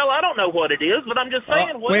 hell, I don't know what it is, but I'm just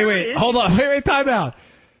saying what it is. Wait, hold on. Wait, time out.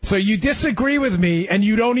 So you disagree with me, and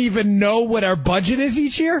you don't even know what our budget is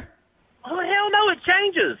each year? Oh, hell no, it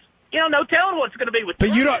changes. No telling what's going to be with.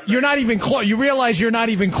 But you're not even close. You realize you're not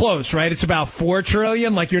even close, right? It's about $4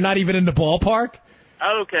 trillion. Like, you're not even in the ballpark.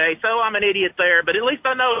 Okay, so I'm an idiot there, but at least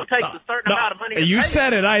I know it takes a certain amount of money to You pay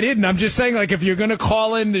said it. I didn't. I'm just saying, like, if you're going to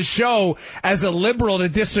call in the show as a liberal to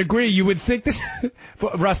disagree, you would think this.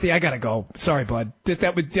 Rusty, I got to go. Sorry, bud.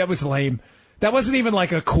 That was lame. That wasn't even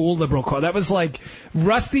like a cool liberal call. That was like,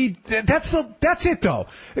 Rusty, that's it though.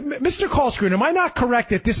 Mr. Call Screen, am I not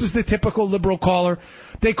correct that this is the typical liberal caller?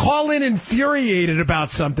 They call in infuriated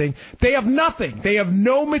about something. They have nothing. They have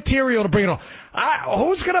no material to bring it on.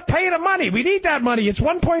 Who's going to pay the money? We need that money. It's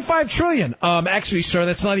 $1.5 trillion. Actually, sir,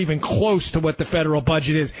 that's not even close to what the federal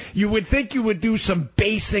budget is. You would think you would do some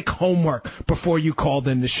basic homework before you called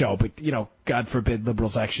in the show. But, God forbid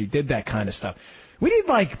liberals actually did that kind of stuff. We need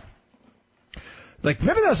like,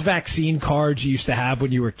 remember those vaccine cards you used to have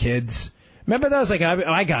when you were kids? Remember those? Like,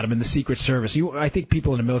 I got them in the Secret Service. I think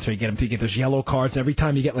people in the military get them too. You get those yellow cards. Every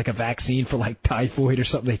time you get like a vaccine for like typhoid or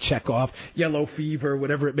something, they check off yellow fever,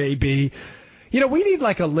 whatever it may be. We need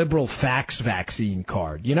like a liberal fax vaccine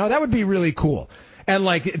card. That would be really cool. And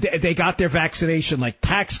like they got their vaccination, like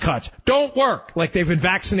tax cuts don't work. Like they've been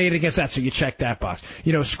vaccinated against that, so you check that box.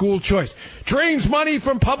 School choice drains money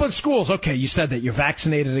from public schools. Okay, you said that you're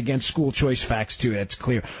vaccinated against school choice facts too. That's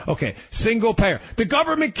clear. Okay, single payer. The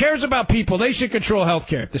government cares about people. They should control health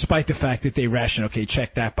care, despite the fact that they ration. Okay,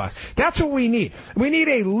 check that box. That's what we need. We need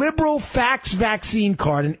a liberal fax vaccine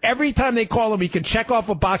card, and every time they call them, we can check off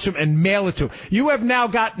a box from and mail it to them. You have now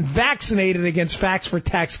gotten vaccinated against facts for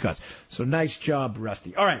tax cuts. So nice job,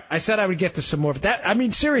 Rusty. All right, I said I would get to some more of that. I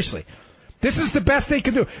mean, seriously, this is the best they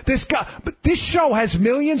can do. This show has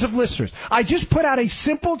millions of listeners. I just put out a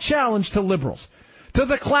simple challenge to liberals, to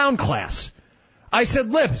the clown class. I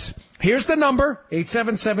said, Libs, here's the number,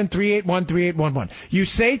 877-381-3811. You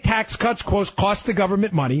say tax cuts cost the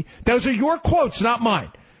government money. Those are your quotes, not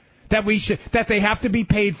mine. That they have to be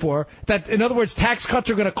paid for, that, in other words, tax cuts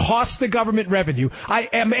are going to cost the government revenue. I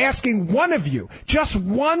am asking one of you, just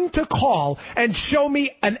one, to call and show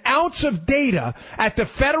me an ounce of data at the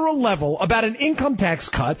federal level about an income tax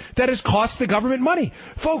cut that has cost the government money.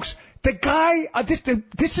 Folks, the guy,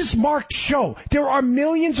 this is Mark's show. There are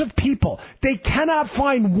millions of people. They cannot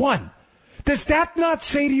find one. Does that not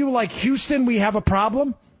say to you, like, Houston, we have a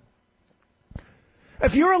problem?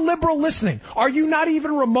 If you're a liberal listening, are you not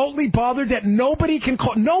even remotely bothered that no one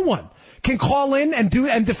can call in and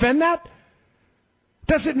defend that?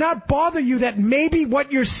 Does it not bother you that maybe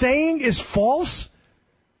what you're saying is false?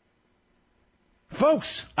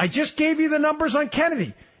 Folks, I just gave you the numbers on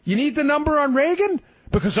Kennedy. You need the number on Reagan?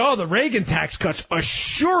 Because, the Reagan tax cuts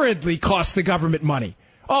assuredly cost the government money.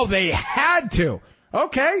 Oh, they had to.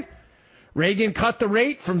 Okay. Reagan cut the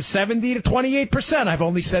rate from 70 to 28%. I've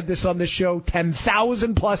only said this on this show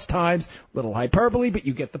 10,000 plus times. Little hyperbole, but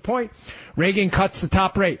you get the point. Reagan cuts the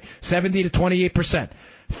top rate, 70 to 28%.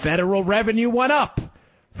 Federal revenue went up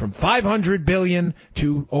from $500 billion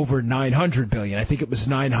to over $900 billion. I think it was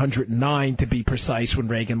 909 to be precise when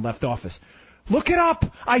Reagan left office. Look it up.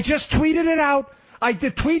 I just tweeted it out.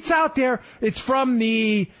 The tweet's out there. It's from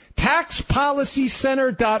the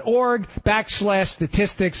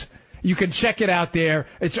taxpolicycenter.org/statistics. You can check it out there.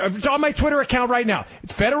 It's on my Twitter account right now.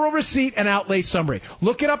 It's Federal Receipt and Outlay Summary.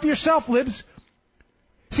 Look it up yourself, Libs.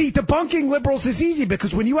 See, debunking liberals is easy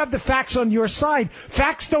because when you have the facts on your side,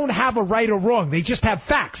 facts don't have a right or wrong. They just have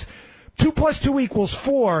facts. 2 plus 2 equals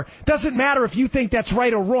 4. Doesn't matter if you think that's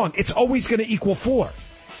right or wrong. It's always going to equal 4.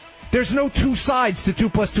 There's no two sides to 2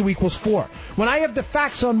 plus 2 equals 4. When I have the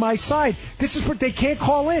facts on my side, this is what they can't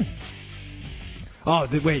call in. Oh,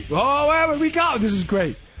 wait. Oh, we go. This is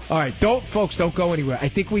great. All right, folks, don't go anywhere. I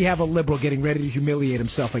think we have a liberal getting ready to humiliate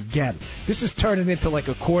himself again. This is turning into like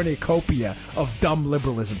a cornucopia of dumb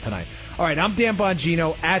liberalism tonight. All right, I'm Dan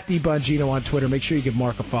Bongino, at the Bongino on Twitter. Make sure you give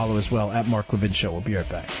Mark a follow as well, at Mark Levin Show. We'll be right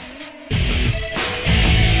back.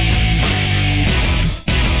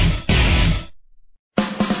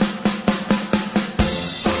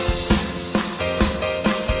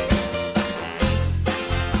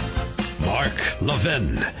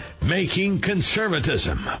 Levin, making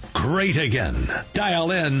conservatism great again. Dial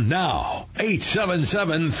in now,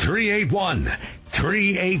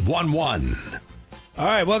 877-381-3811. All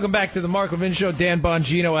right, welcome back to the Mark Levin Show. Dan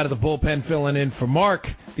Bongino out of the bullpen filling in for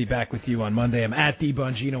Mark. Be back with you on Monday. I'm at the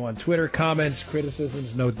Bongino on Twitter. Comments,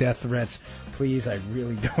 criticisms, no death threats. Please, I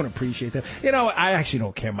really don't appreciate that. You know, I actually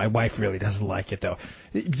don't care. My wife really doesn't like it, though.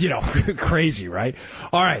 You know, crazy, right?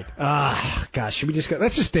 All right. Gosh, should we just go?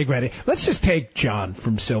 Let's just dig right in. Let's just take John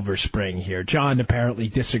from Silver Spring here. John apparently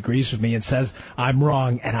disagrees with me and says I'm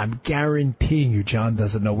wrong, and I'm guaranteeing you John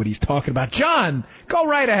doesn't know what he's talking about. John, go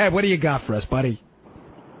right ahead. What do you got for us, buddy?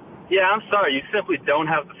 Yeah, I'm sorry. You simply don't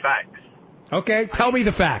have the facts. Okay, tell me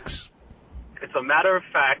the facts. It's a matter of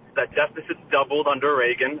fact that deficits doubled under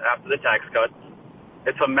Reagan after the tax cuts.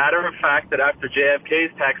 It's a matter of fact that after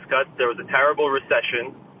JFK's tax cuts, there was a terrible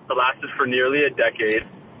recession that lasted for nearly a decade.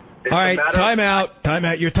 All right, time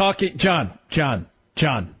out. You're talking, John.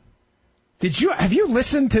 Have you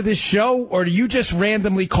listened to this show, or are you just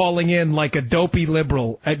randomly calling in like a dopey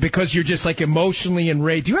liberal because you're just like emotionally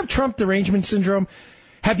enraged? Do you have Trump derangement syndrome?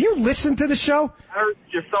 Have you listened to the show? I heard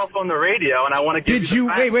yourself on the radio, and I want to give you the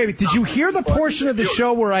facts. Wait. Did you hear the portion of the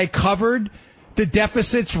show where I covered the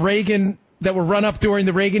deficits that were run up during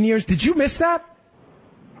the Reagan years? Did you miss that?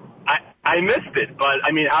 I missed it, but,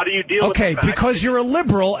 I mean, how do you deal with the facts? Okay, because you're a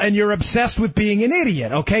liberal and you're obsessed with being an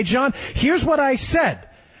idiot. Okay, John? Here's what I said.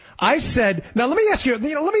 Now let me ask you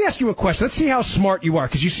a question. Let's see how smart you are,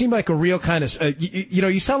 because you seem like a real kind of,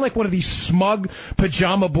 you sound like one of these smug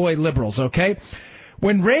pajama boy liberals, okay?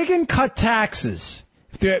 When Reagan cut taxes,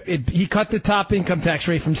 he cut the top income tax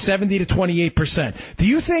rate from 70 to 28%. Do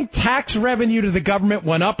you think tax revenue to the government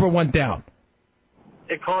went up or went down?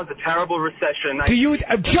 It caused a terrible recession.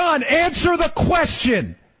 John, answer the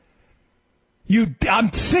question.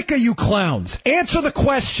 I'm sick of you clowns. Answer the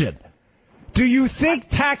question. Do you think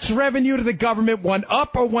tax revenue to the government went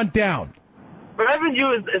up or went down?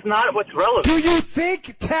 Revenue is not what's relevant. Do you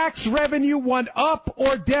think tax revenue went up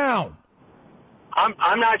or down?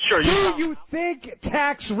 I'm not sure. Do you think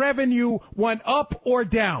tax revenue went up or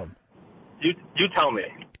down? You tell me.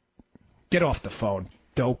 Get off the phone,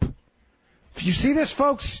 dope. You see this,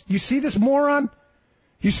 folks? You see this moron?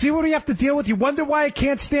 You see what we have to deal with? You wonder why I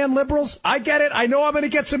can't stand liberals? I get it. I know I'm going to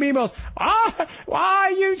get some emails. Why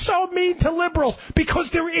are you so mean to liberals? Because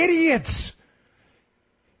they're idiots.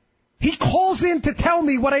 He calls in to tell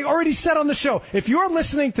me what I already said on the show. If you're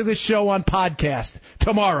listening to this show on podcast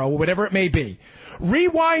tomorrow, whatever it may be,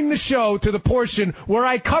 rewind the show to the portion where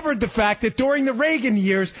I covered the fact that during the Reagan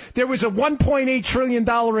years, there was a $1.8 trillion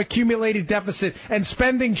accumulated deficit and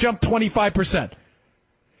spending jumped 25%.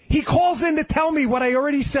 He calls in to tell me what I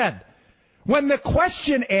already said. When the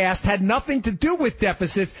question asked had nothing to do with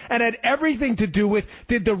deficits and had everything to do with,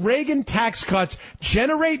 did the Reagan tax cuts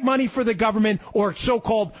generate money for the government or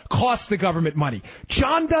so-called cost the government money?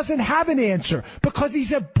 John doesn't have an answer because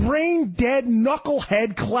he's a brain-dead,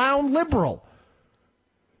 knucklehead clown liberal.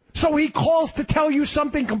 So he calls to tell you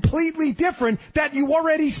something completely different that you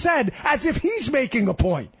already said, as if he's making a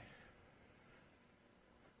point.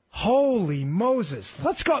 Holy Moses.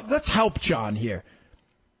 Let's go. Let's help John here.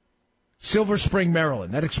 Silver Spring,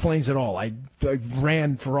 Maryland. That explains it all. I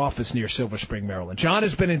ran for office near Silver Spring, Maryland. John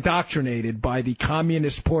has been indoctrinated by the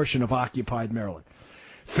communist portion of occupied Maryland.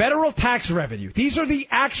 Federal tax revenue. These are the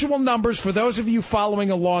actual numbers for those of you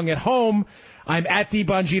following along at home. I'm at the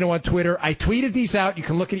Bongino on Twitter. I tweeted these out. You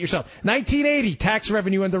can look at it yourself. 1980, tax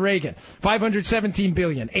revenue under Reagan, $517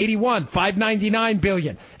 billion. 81, $599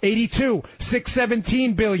 billion. 82,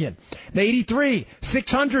 $617 billion. 83,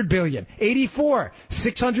 $600 billion. 84,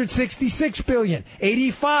 $666 billion.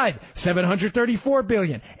 85, $734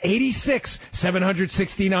 billion. 86,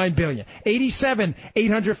 $769 billion. 87,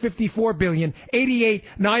 $854 billion. 88,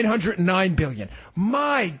 $909 billion.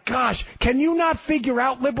 My gosh, can you not figure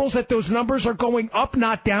out, liberals, that those numbers are going up,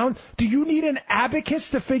 not down? Do you need an abacus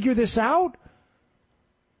to figure this out?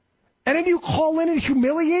 And then you call in and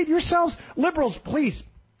humiliate yourselves? Liberals, please.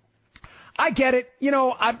 I get it. You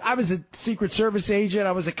know, I was a Secret Service agent.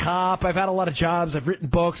 I was a cop. I've had a lot of jobs. I've written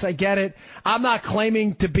books. I get it. I'm not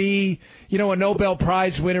claiming to be, you know, a Nobel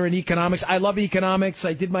Prize winner in economics. I love economics.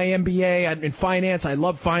 I did my MBA in finance. I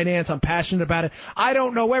love finance. I'm passionate about it. I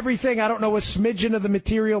don't know everything. I don't know a smidgen of the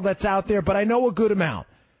material that's out there, but I know a good amount.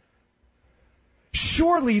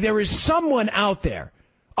 Surely there is someone out there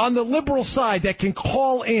on the liberal side that can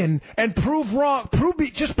call in and prove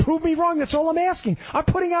me wrong. That's all I'm asking. I'm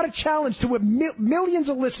putting out a challenge to millions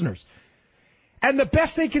of listeners. And the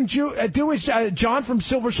best they can do is John from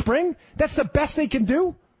Silver Spring? That's the best they can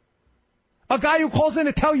do? A guy who calls in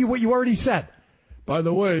to tell you what you already said. By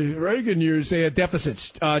the way, Reagan years, they had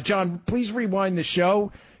deficits. John, please rewind the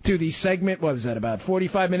show to the segment, what was that, about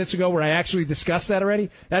 45 minutes ago where I actually discussed that already?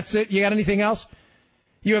 That's it? You got anything else?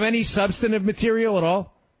 You have any substantive material at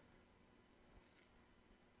all?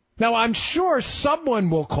 Now, I'm sure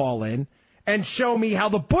someone will call in and show me how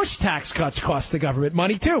the Bush tax cuts cost the government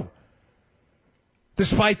money, too.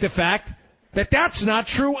 Despite the fact that that's not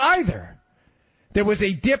true either. There was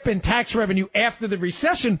a dip in tax revenue after the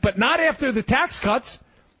recession, but not after the tax cuts.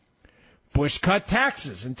 Bush cut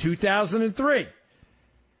taxes in 2003.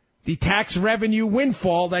 The tax revenue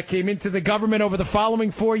windfall that came into the government over the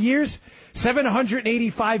following 4 years,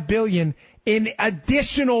 $785 billion in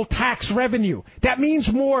additional tax revenue. That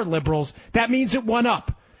means more, liberals. That means it went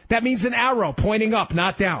up. That means an arrow pointing up,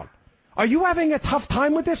 not down. Are you having a tough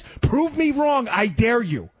time with this? Prove me wrong. I dare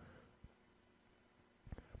you.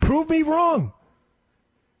 Prove me wrong.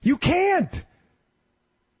 You can't.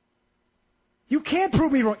 You can't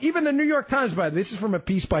prove me wrong. Even the New York Times, by the way, this is from a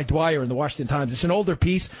piece by Dwyer in the Washington Times. It's an older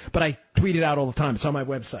piece, but I tweet it out all the time. It's on my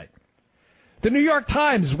website. The New York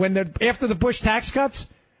Times, after the Bush tax cuts,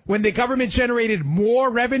 when the government generated more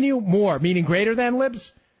revenue, more, meaning greater than,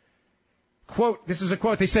 libs, quote, this is a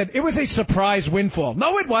quote, they said, it was a surprise windfall.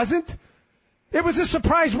 No, it wasn't. It was a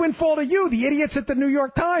surprise windfall to you, the idiots at the New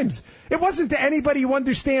York Times. It wasn't to anybody who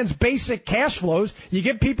understands basic cash flows. You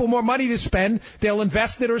give people more money to spend, they'll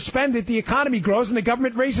invest it or spend it, the economy grows, and the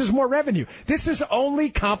government raises more revenue. This is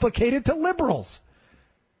only complicated to liberals.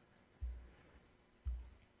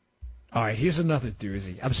 All right, here's another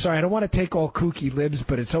doozy. I'm sorry, I don't want to take all kooky libs,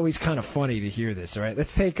 but it's always kind of funny to hear this, all right?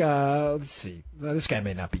 Let's take, let's see. Well, this guy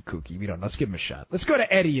may not be kooky. We don't know. Let's give him a shot. Let's go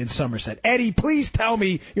to Eddie in Somerset. Eddie, please tell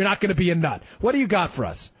me you're not going to be a nut. What do you got for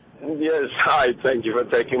us? Yes, hi. Thank you for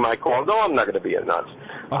taking my call. No, I'm not going to be a nut.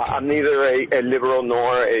 Okay. I'm neither a liberal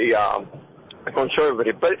nor a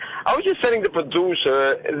conservative. But I was just telling the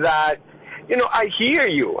producer that, you know, I hear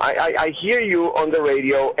you. I hear you on the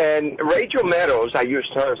radio, and Rachel Meadows, I used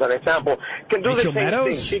her as an example, can do Rachel the same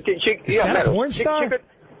Meadows? thing. Is that Meadows. a porn star?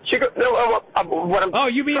 She could, no, oh,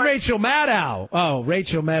 you mean Rachel Maddow? Oh,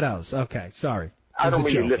 Rachel Meadows. Okay, sorry. I don't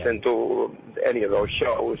really listen to any of those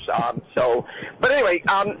shows. But anyway,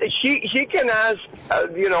 she can ask,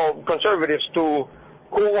 conservatives to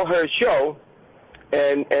call her show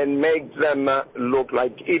and make them look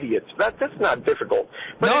like idiots. That's not difficult.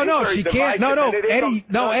 But no, she can't.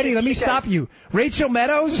 Eddie, let me stop you. Rachel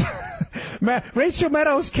Meadows? Rachel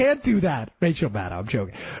Meadows can't do that. Rachel Maddow, I'm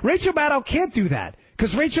joking. Rachel Maddow can't do that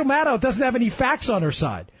because Rachel Maddow doesn't have any facts on her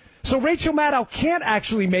side. So Rachel Maddow can't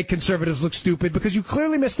actually make conservatives look stupid because you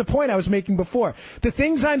clearly missed the point I was making before. The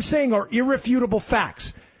things I'm saying are irrefutable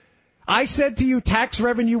facts. I said to you tax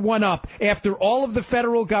revenue went up after all of the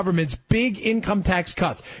federal government's big income tax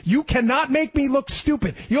cuts. You cannot make me look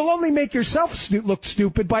stupid. You'll only make yourself look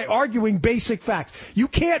stupid by arguing basic facts. You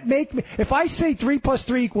can't make me, if I say 3 +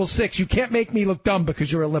 3 = 6, you can't make me look dumb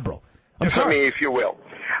because you're a liberal. I'm sorry. Me, if you will.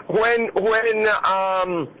 When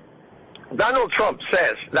Donald Trump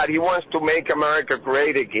says that he wants to make America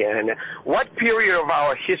great again, what period of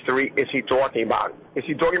our history is he talking about? Is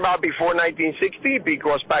he talking about before 1960?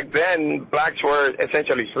 Because back then, blacks were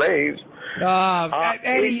essentially slaves.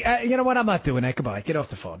 Eddie, you know what? I'm not doing that. Goodbye. Get off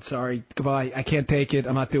the phone. Sorry. Goodbye. I can't take it.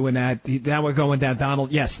 I'm not doing that. Now we're going down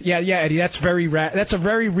Donald. Yes. Yeah, Eddie. That's a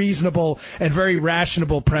very reasonable and very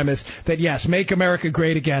rational premise that, yes, Make America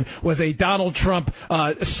Great Again was a Donald Trump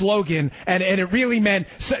slogan, and it really meant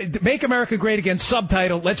Make America Great Again,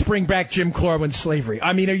 subtitle, let's bring back Jim Crow and slavery.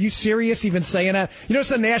 I mean, are you serious even saying that? You know,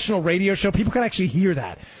 it's a national radio show. People can actually hear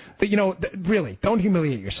that. Really, don't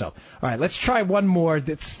humiliate yourself. All right, let's try one more.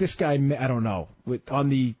 This guy, I don't know, on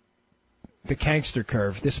the gangster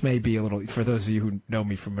curve. This may be a little, for those of you who know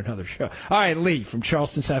me from another show. All right, Lee from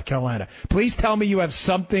Charleston, South Carolina. Please tell me you have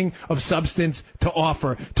something of substance to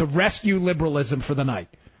offer to rescue liberalism for the night.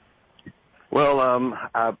 Well,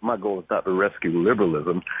 my goal is not to rescue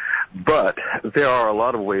liberalism, but there are a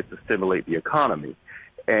lot of ways to stimulate the economy.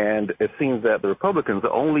 And it seems that the Republicans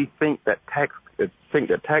only think that tax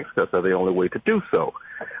cuts are the only way to do so.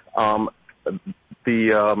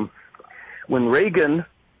 When Reagan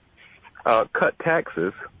cut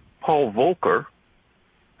taxes, Paul Volcker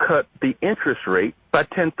cut the interest rate by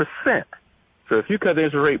 10%. So if you cut the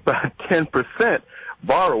interest rate by 10%,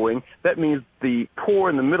 borrowing, that means the poor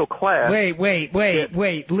and the middle class.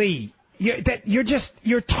 Wait, Lee.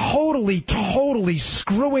 You're totally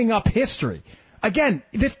screwing up history. Again,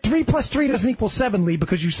 this 3 + 3 doesn't equal 7, Lee,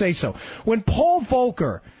 because you say so. When Paul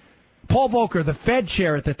Volcker, the Fed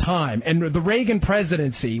chair at the time, and the Reagan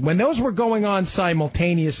presidency, when those were going on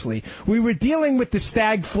simultaneously, we were dealing with the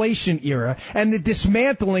stagflation era and the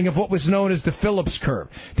dismantling of what was known as the Phillips curve.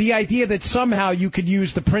 The idea that somehow you could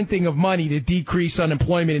use the printing of money to decrease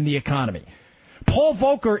unemployment in the economy. Paul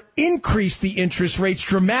Volcker increased the interest rates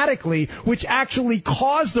dramatically, which actually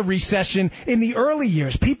caused the recession in the early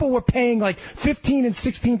years. People were paying like 15 and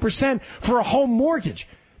 16% for a home mortgage.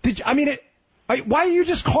 Why are you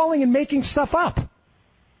just calling and making stuff up?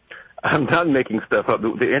 I'm not making stuff up.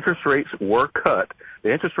 The interest rates were cut.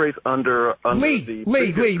 The interest rates under the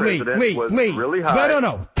previous president was really high.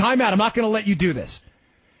 No. Time out. I'm not going to let you do this.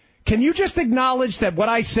 Can you just acknowledge that what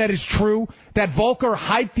I said is true, that Volcker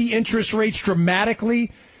hiked the interest rates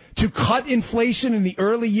dramatically to cut inflation in the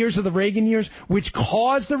early years of the Reagan years, which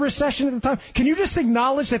caused the recession at the time? Can you just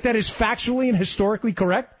acknowledge that is factually and historically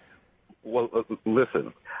correct? Well,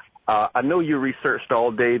 listen. I know you researched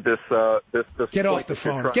all day this. Get off the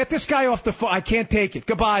phone. Get this guy off the phone. I can't take it.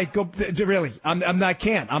 Goodbye. Really. I'm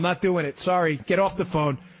not doing it. Sorry. Get off the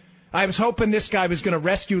phone. I was hoping this guy was going to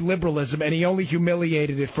rescue liberalism, and he only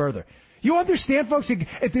humiliated it further. You understand, folks?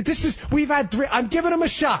 I'm giving him a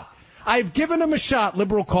shot. I've given him a shot,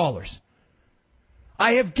 liberal callers.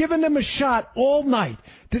 I have given them a shot all night.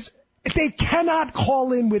 They cannot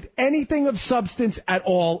call in with anything of substance at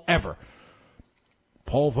all, ever.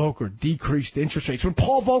 Paul Volcker decreased interest rates. When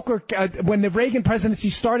when the Reagan presidency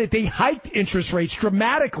started, they hiked interest rates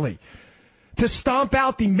dramatically to stomp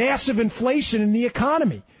out the massive inflation in the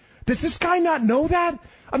economy. Does this guy not know that?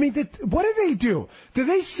 I mean, what do they do? Do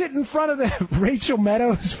they sit in front of the Rachel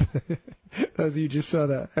Maddow? Those of you just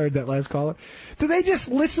heard that last caller. Do they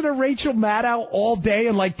just listen to Rachel Maddow all day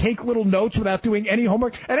and take little notes without doing any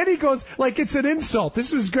homework? And then he goes it's an insult.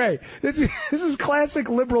 This was great. This is classic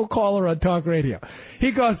liberal caller on talk radio.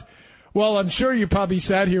 He goes, well, I'm sure you probably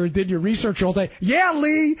sat here and did your research all day. Yeah,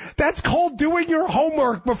 Lee, that's called doing your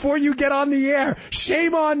homework before you get on the air.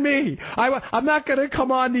 Shame on me. I'm not going to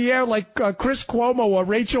come on the air like Chris Cuomo or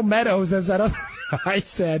Rachel Meadows, as that other I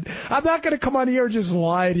said. I'm not going to come on the air and just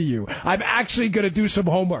lie to you. I'm actually going to do some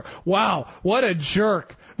homework. Wow, what a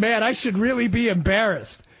jerk. Man, I should really be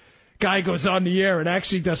embarrassed. Guy goes on the air and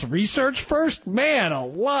actually does research first? Man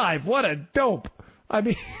alive, what a dope. I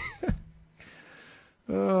mean...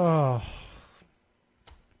 Oh,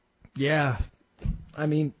 yeah. I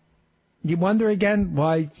mean, you wonder again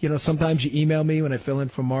why, sometimes you email me when I fill in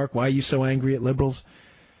for Mark. Why are you so angry at liberals?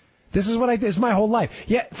 This is this is my whole life.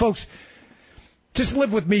 Yeah, folks, just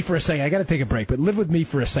live with me for a second. I got to take a break, but live with me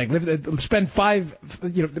for a second. Spend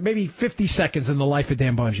maybe 50 seconds in the life of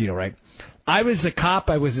Dan Bongino, right? I was a cop.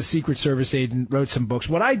 I was a Secret Service agent, wrote some books.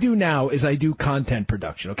 What I do now is I do content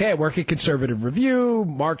production. Okay, I work at Conservative Review.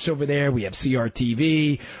 Mark's over there. We have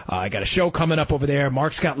CRTV. I got a show coming up over there.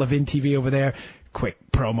 Mark's got Levin TV over there. Quick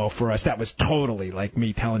promo for us. That was totally like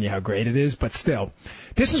me telling you how great it is, but still.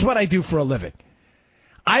 This is what I do for a living.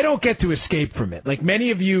 I don't get to escape from it. Like many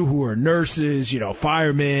of you who are nurses,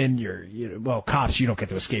 firemen, cops, you don't get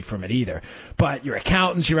to escape from it either. But you're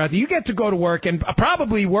accountants, you're out there. You get to go to work, and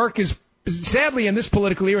probably work is, sadly in this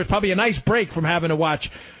political era, it's probably a nice break from having to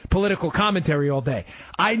watch political commentary all day.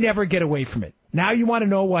 I never get away from it. Now you want to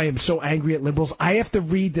know why I'm so angry at liberals? I have to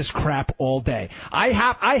read this crap all day. I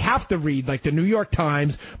have to read like the New York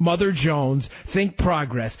Times, Mother Jones, Think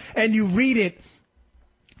Progress, and you read it,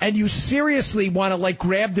 and you seriously want to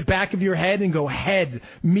grab the back of your head and go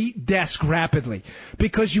meet desk rapidly,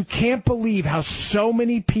 because you can't believe how so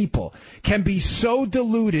many people can be so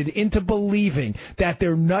deluded into believing that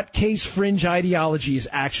their nutcase fringe ideology is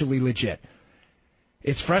actually legit.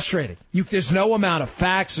 It's frustrating. There's no amount of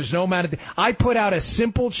facts. There's no amount of... I put out a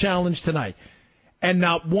simple challenge tonight, and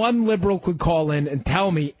not one liberal could call in and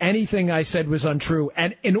tell me anything I said was untrue.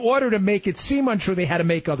 And in order to make it seem untrue, they had to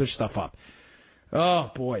make other stuff up.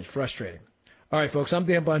 Oh, boy, frustrating. All right, folks, I'm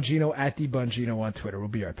Dan Bongino, at @DBongino on Twitter. We'll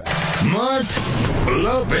be right back. Mark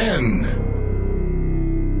Levin.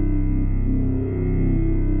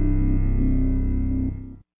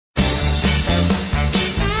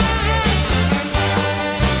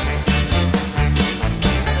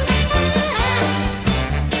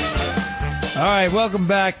 right, welcome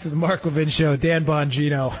back to the Mark Levin Show. Dan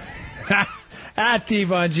Bongino, at D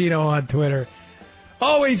Bongino on Twitter.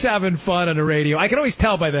 Always having fun on the radio. I can always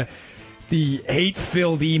tell by the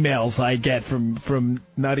hate-filled emails I get from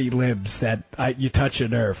nutty libs that you touch a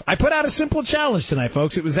nerve. I put out a simple challenge tonight,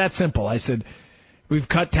 folks. It was that simple. I said, we've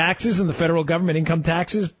cut taxes in the federal government, income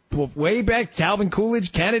taxes, way back, Calvin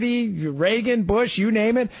Coolidge, Kennedy, Reagan, Bush, you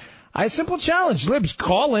name it. I had a simple challenge. Libs,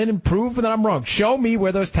 call in and prove that I'm wrong. Show me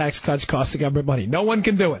where those tax cuts cost the government money. No one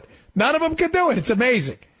can do it. None of them can do it. It's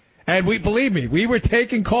amazing. And believe me, we were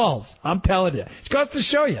taking calls. I'm telling you. It goes to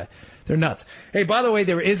show you. They're nuts. Hey, by the way,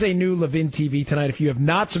 there is a new Levin TV tonight. If you have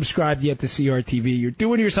not subscribed yet to CRTV, you're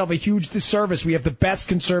doing yourself a huge disservice. We have the best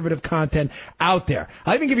conservative content out there.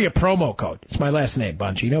 I'll even give you a promo code. It's my last name,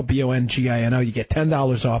 Bongino, Bongino. You get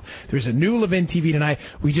 $10 off. There's a new Levin TV tonight.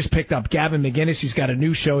 We just picked up Gavin McInnes. He's got a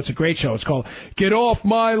new show. It's a great show. It's called Get Off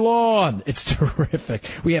My Lawn. It's terrific.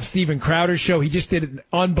 We have Steven Crowder's show. He just did an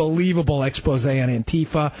unbelievable expose on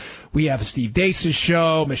Antifa. We have Steve Deace's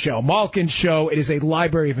show, Michelle Malkin's show. It is a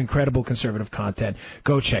library of incredible conservative content.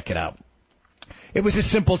 Go check it out. It was a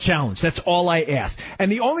simple challenge. That's all I asked. And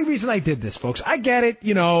the only reason I did this, folks, I get it.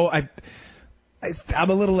 You know, I'm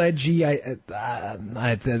a little edgy. I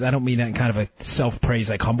don't mean that in kind of a self-praise,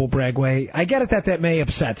 like humble brag way. I get it that may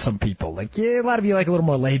upset some people. Like, yeah, a lot of you like a little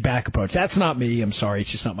more laid back approach. That's not me. I'm sorry.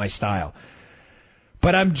 It's just not my style.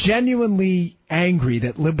 But I'm genuinely angry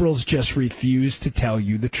that liberals just refuse to tell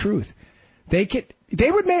you the truth. If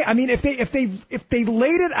they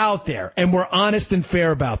laid it out there and were honest and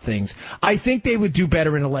fair about things, I think they would do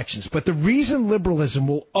better in elections. But the reason liberalism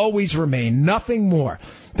will always remain nothing more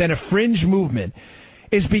than a fringe movement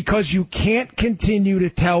is because you can't continue to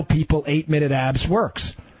tell people 8-minute abs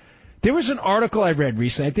works. There was an article I read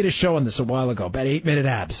recently. I did a show on this a while ago about 8-minute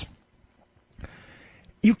abs.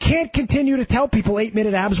 You can't continue to tell people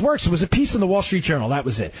 8-minute abs works. It was a piece in the Wall Street Journal, that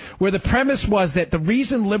was it, where the premise was that the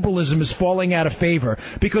reason liberalism is falling out of favor,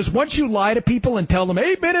 because once you lie to people and tell them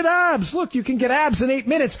 8-minute abs, look, you can get abs in 8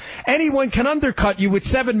 minutes, anyone can undercut you with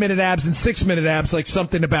 7-minute abs and 6-minute abs like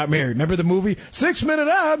Something About Mary. Remember the movie? 6-minute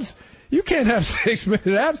abs? You can't have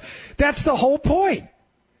 6-minute abs. That's the whole point.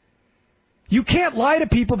 You can't lie to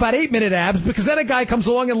people about 8-minute abs because then a guy comes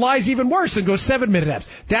along and lies even worse and goes 7-minute abs.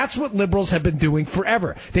 That's what liberals have been doing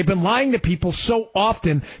forever. They've been lying to people so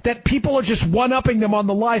often that people are just one-upping them on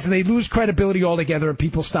the lies and they lose credibility altogether and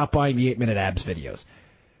people stop buying the 8-minute abs videos.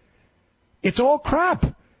 It's all crap.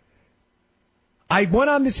 I went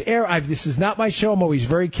on this air. This is not my show. I'm always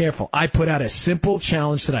very careful. I put out a simple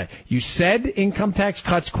challenge tonight. You said income tax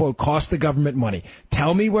cuts, quote, cost the government money.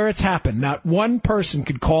 Tell me where it's happened. Not one person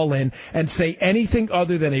could call in and say anything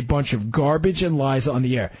other than a bunch of garbage and lies on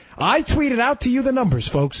the air. I tweeted out to you the numbers,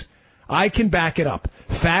 folks. I can back it up.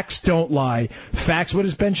 Facts don't lie. Facts, what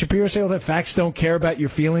does Ben Shapiro say all that? Facts don't care about your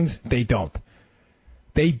feelings? They don't.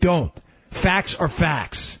 They don't. Facts are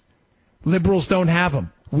facts. Liberals don't have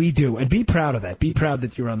them. We do. And be proud of that. Be proud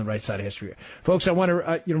that you're on the right side of history. Folks, I want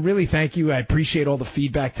to really thank you. I appreciate all the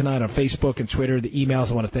feedback tonight on Facebook and Twitter, the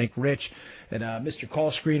emails. I want to thank Rich and Mr. Call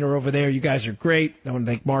Screener over there. You guys are great. I want to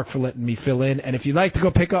thank Mark for letting me fill in. And if you'd like to go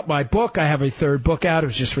pick up my book, I have a third book out. It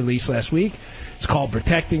was just released last week. It's called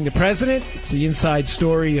Protecting the President. It's the inside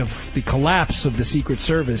story of the collapse of the Secret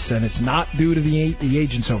Service, and it's not due to the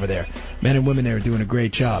agents over there. Men and women there are doing a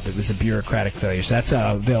great job. It was a bureaucratic failure. So that's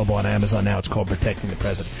available on Amazon now. It's called Protecting the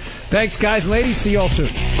President. Thanks, guys, ladies. See you all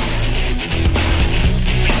soon.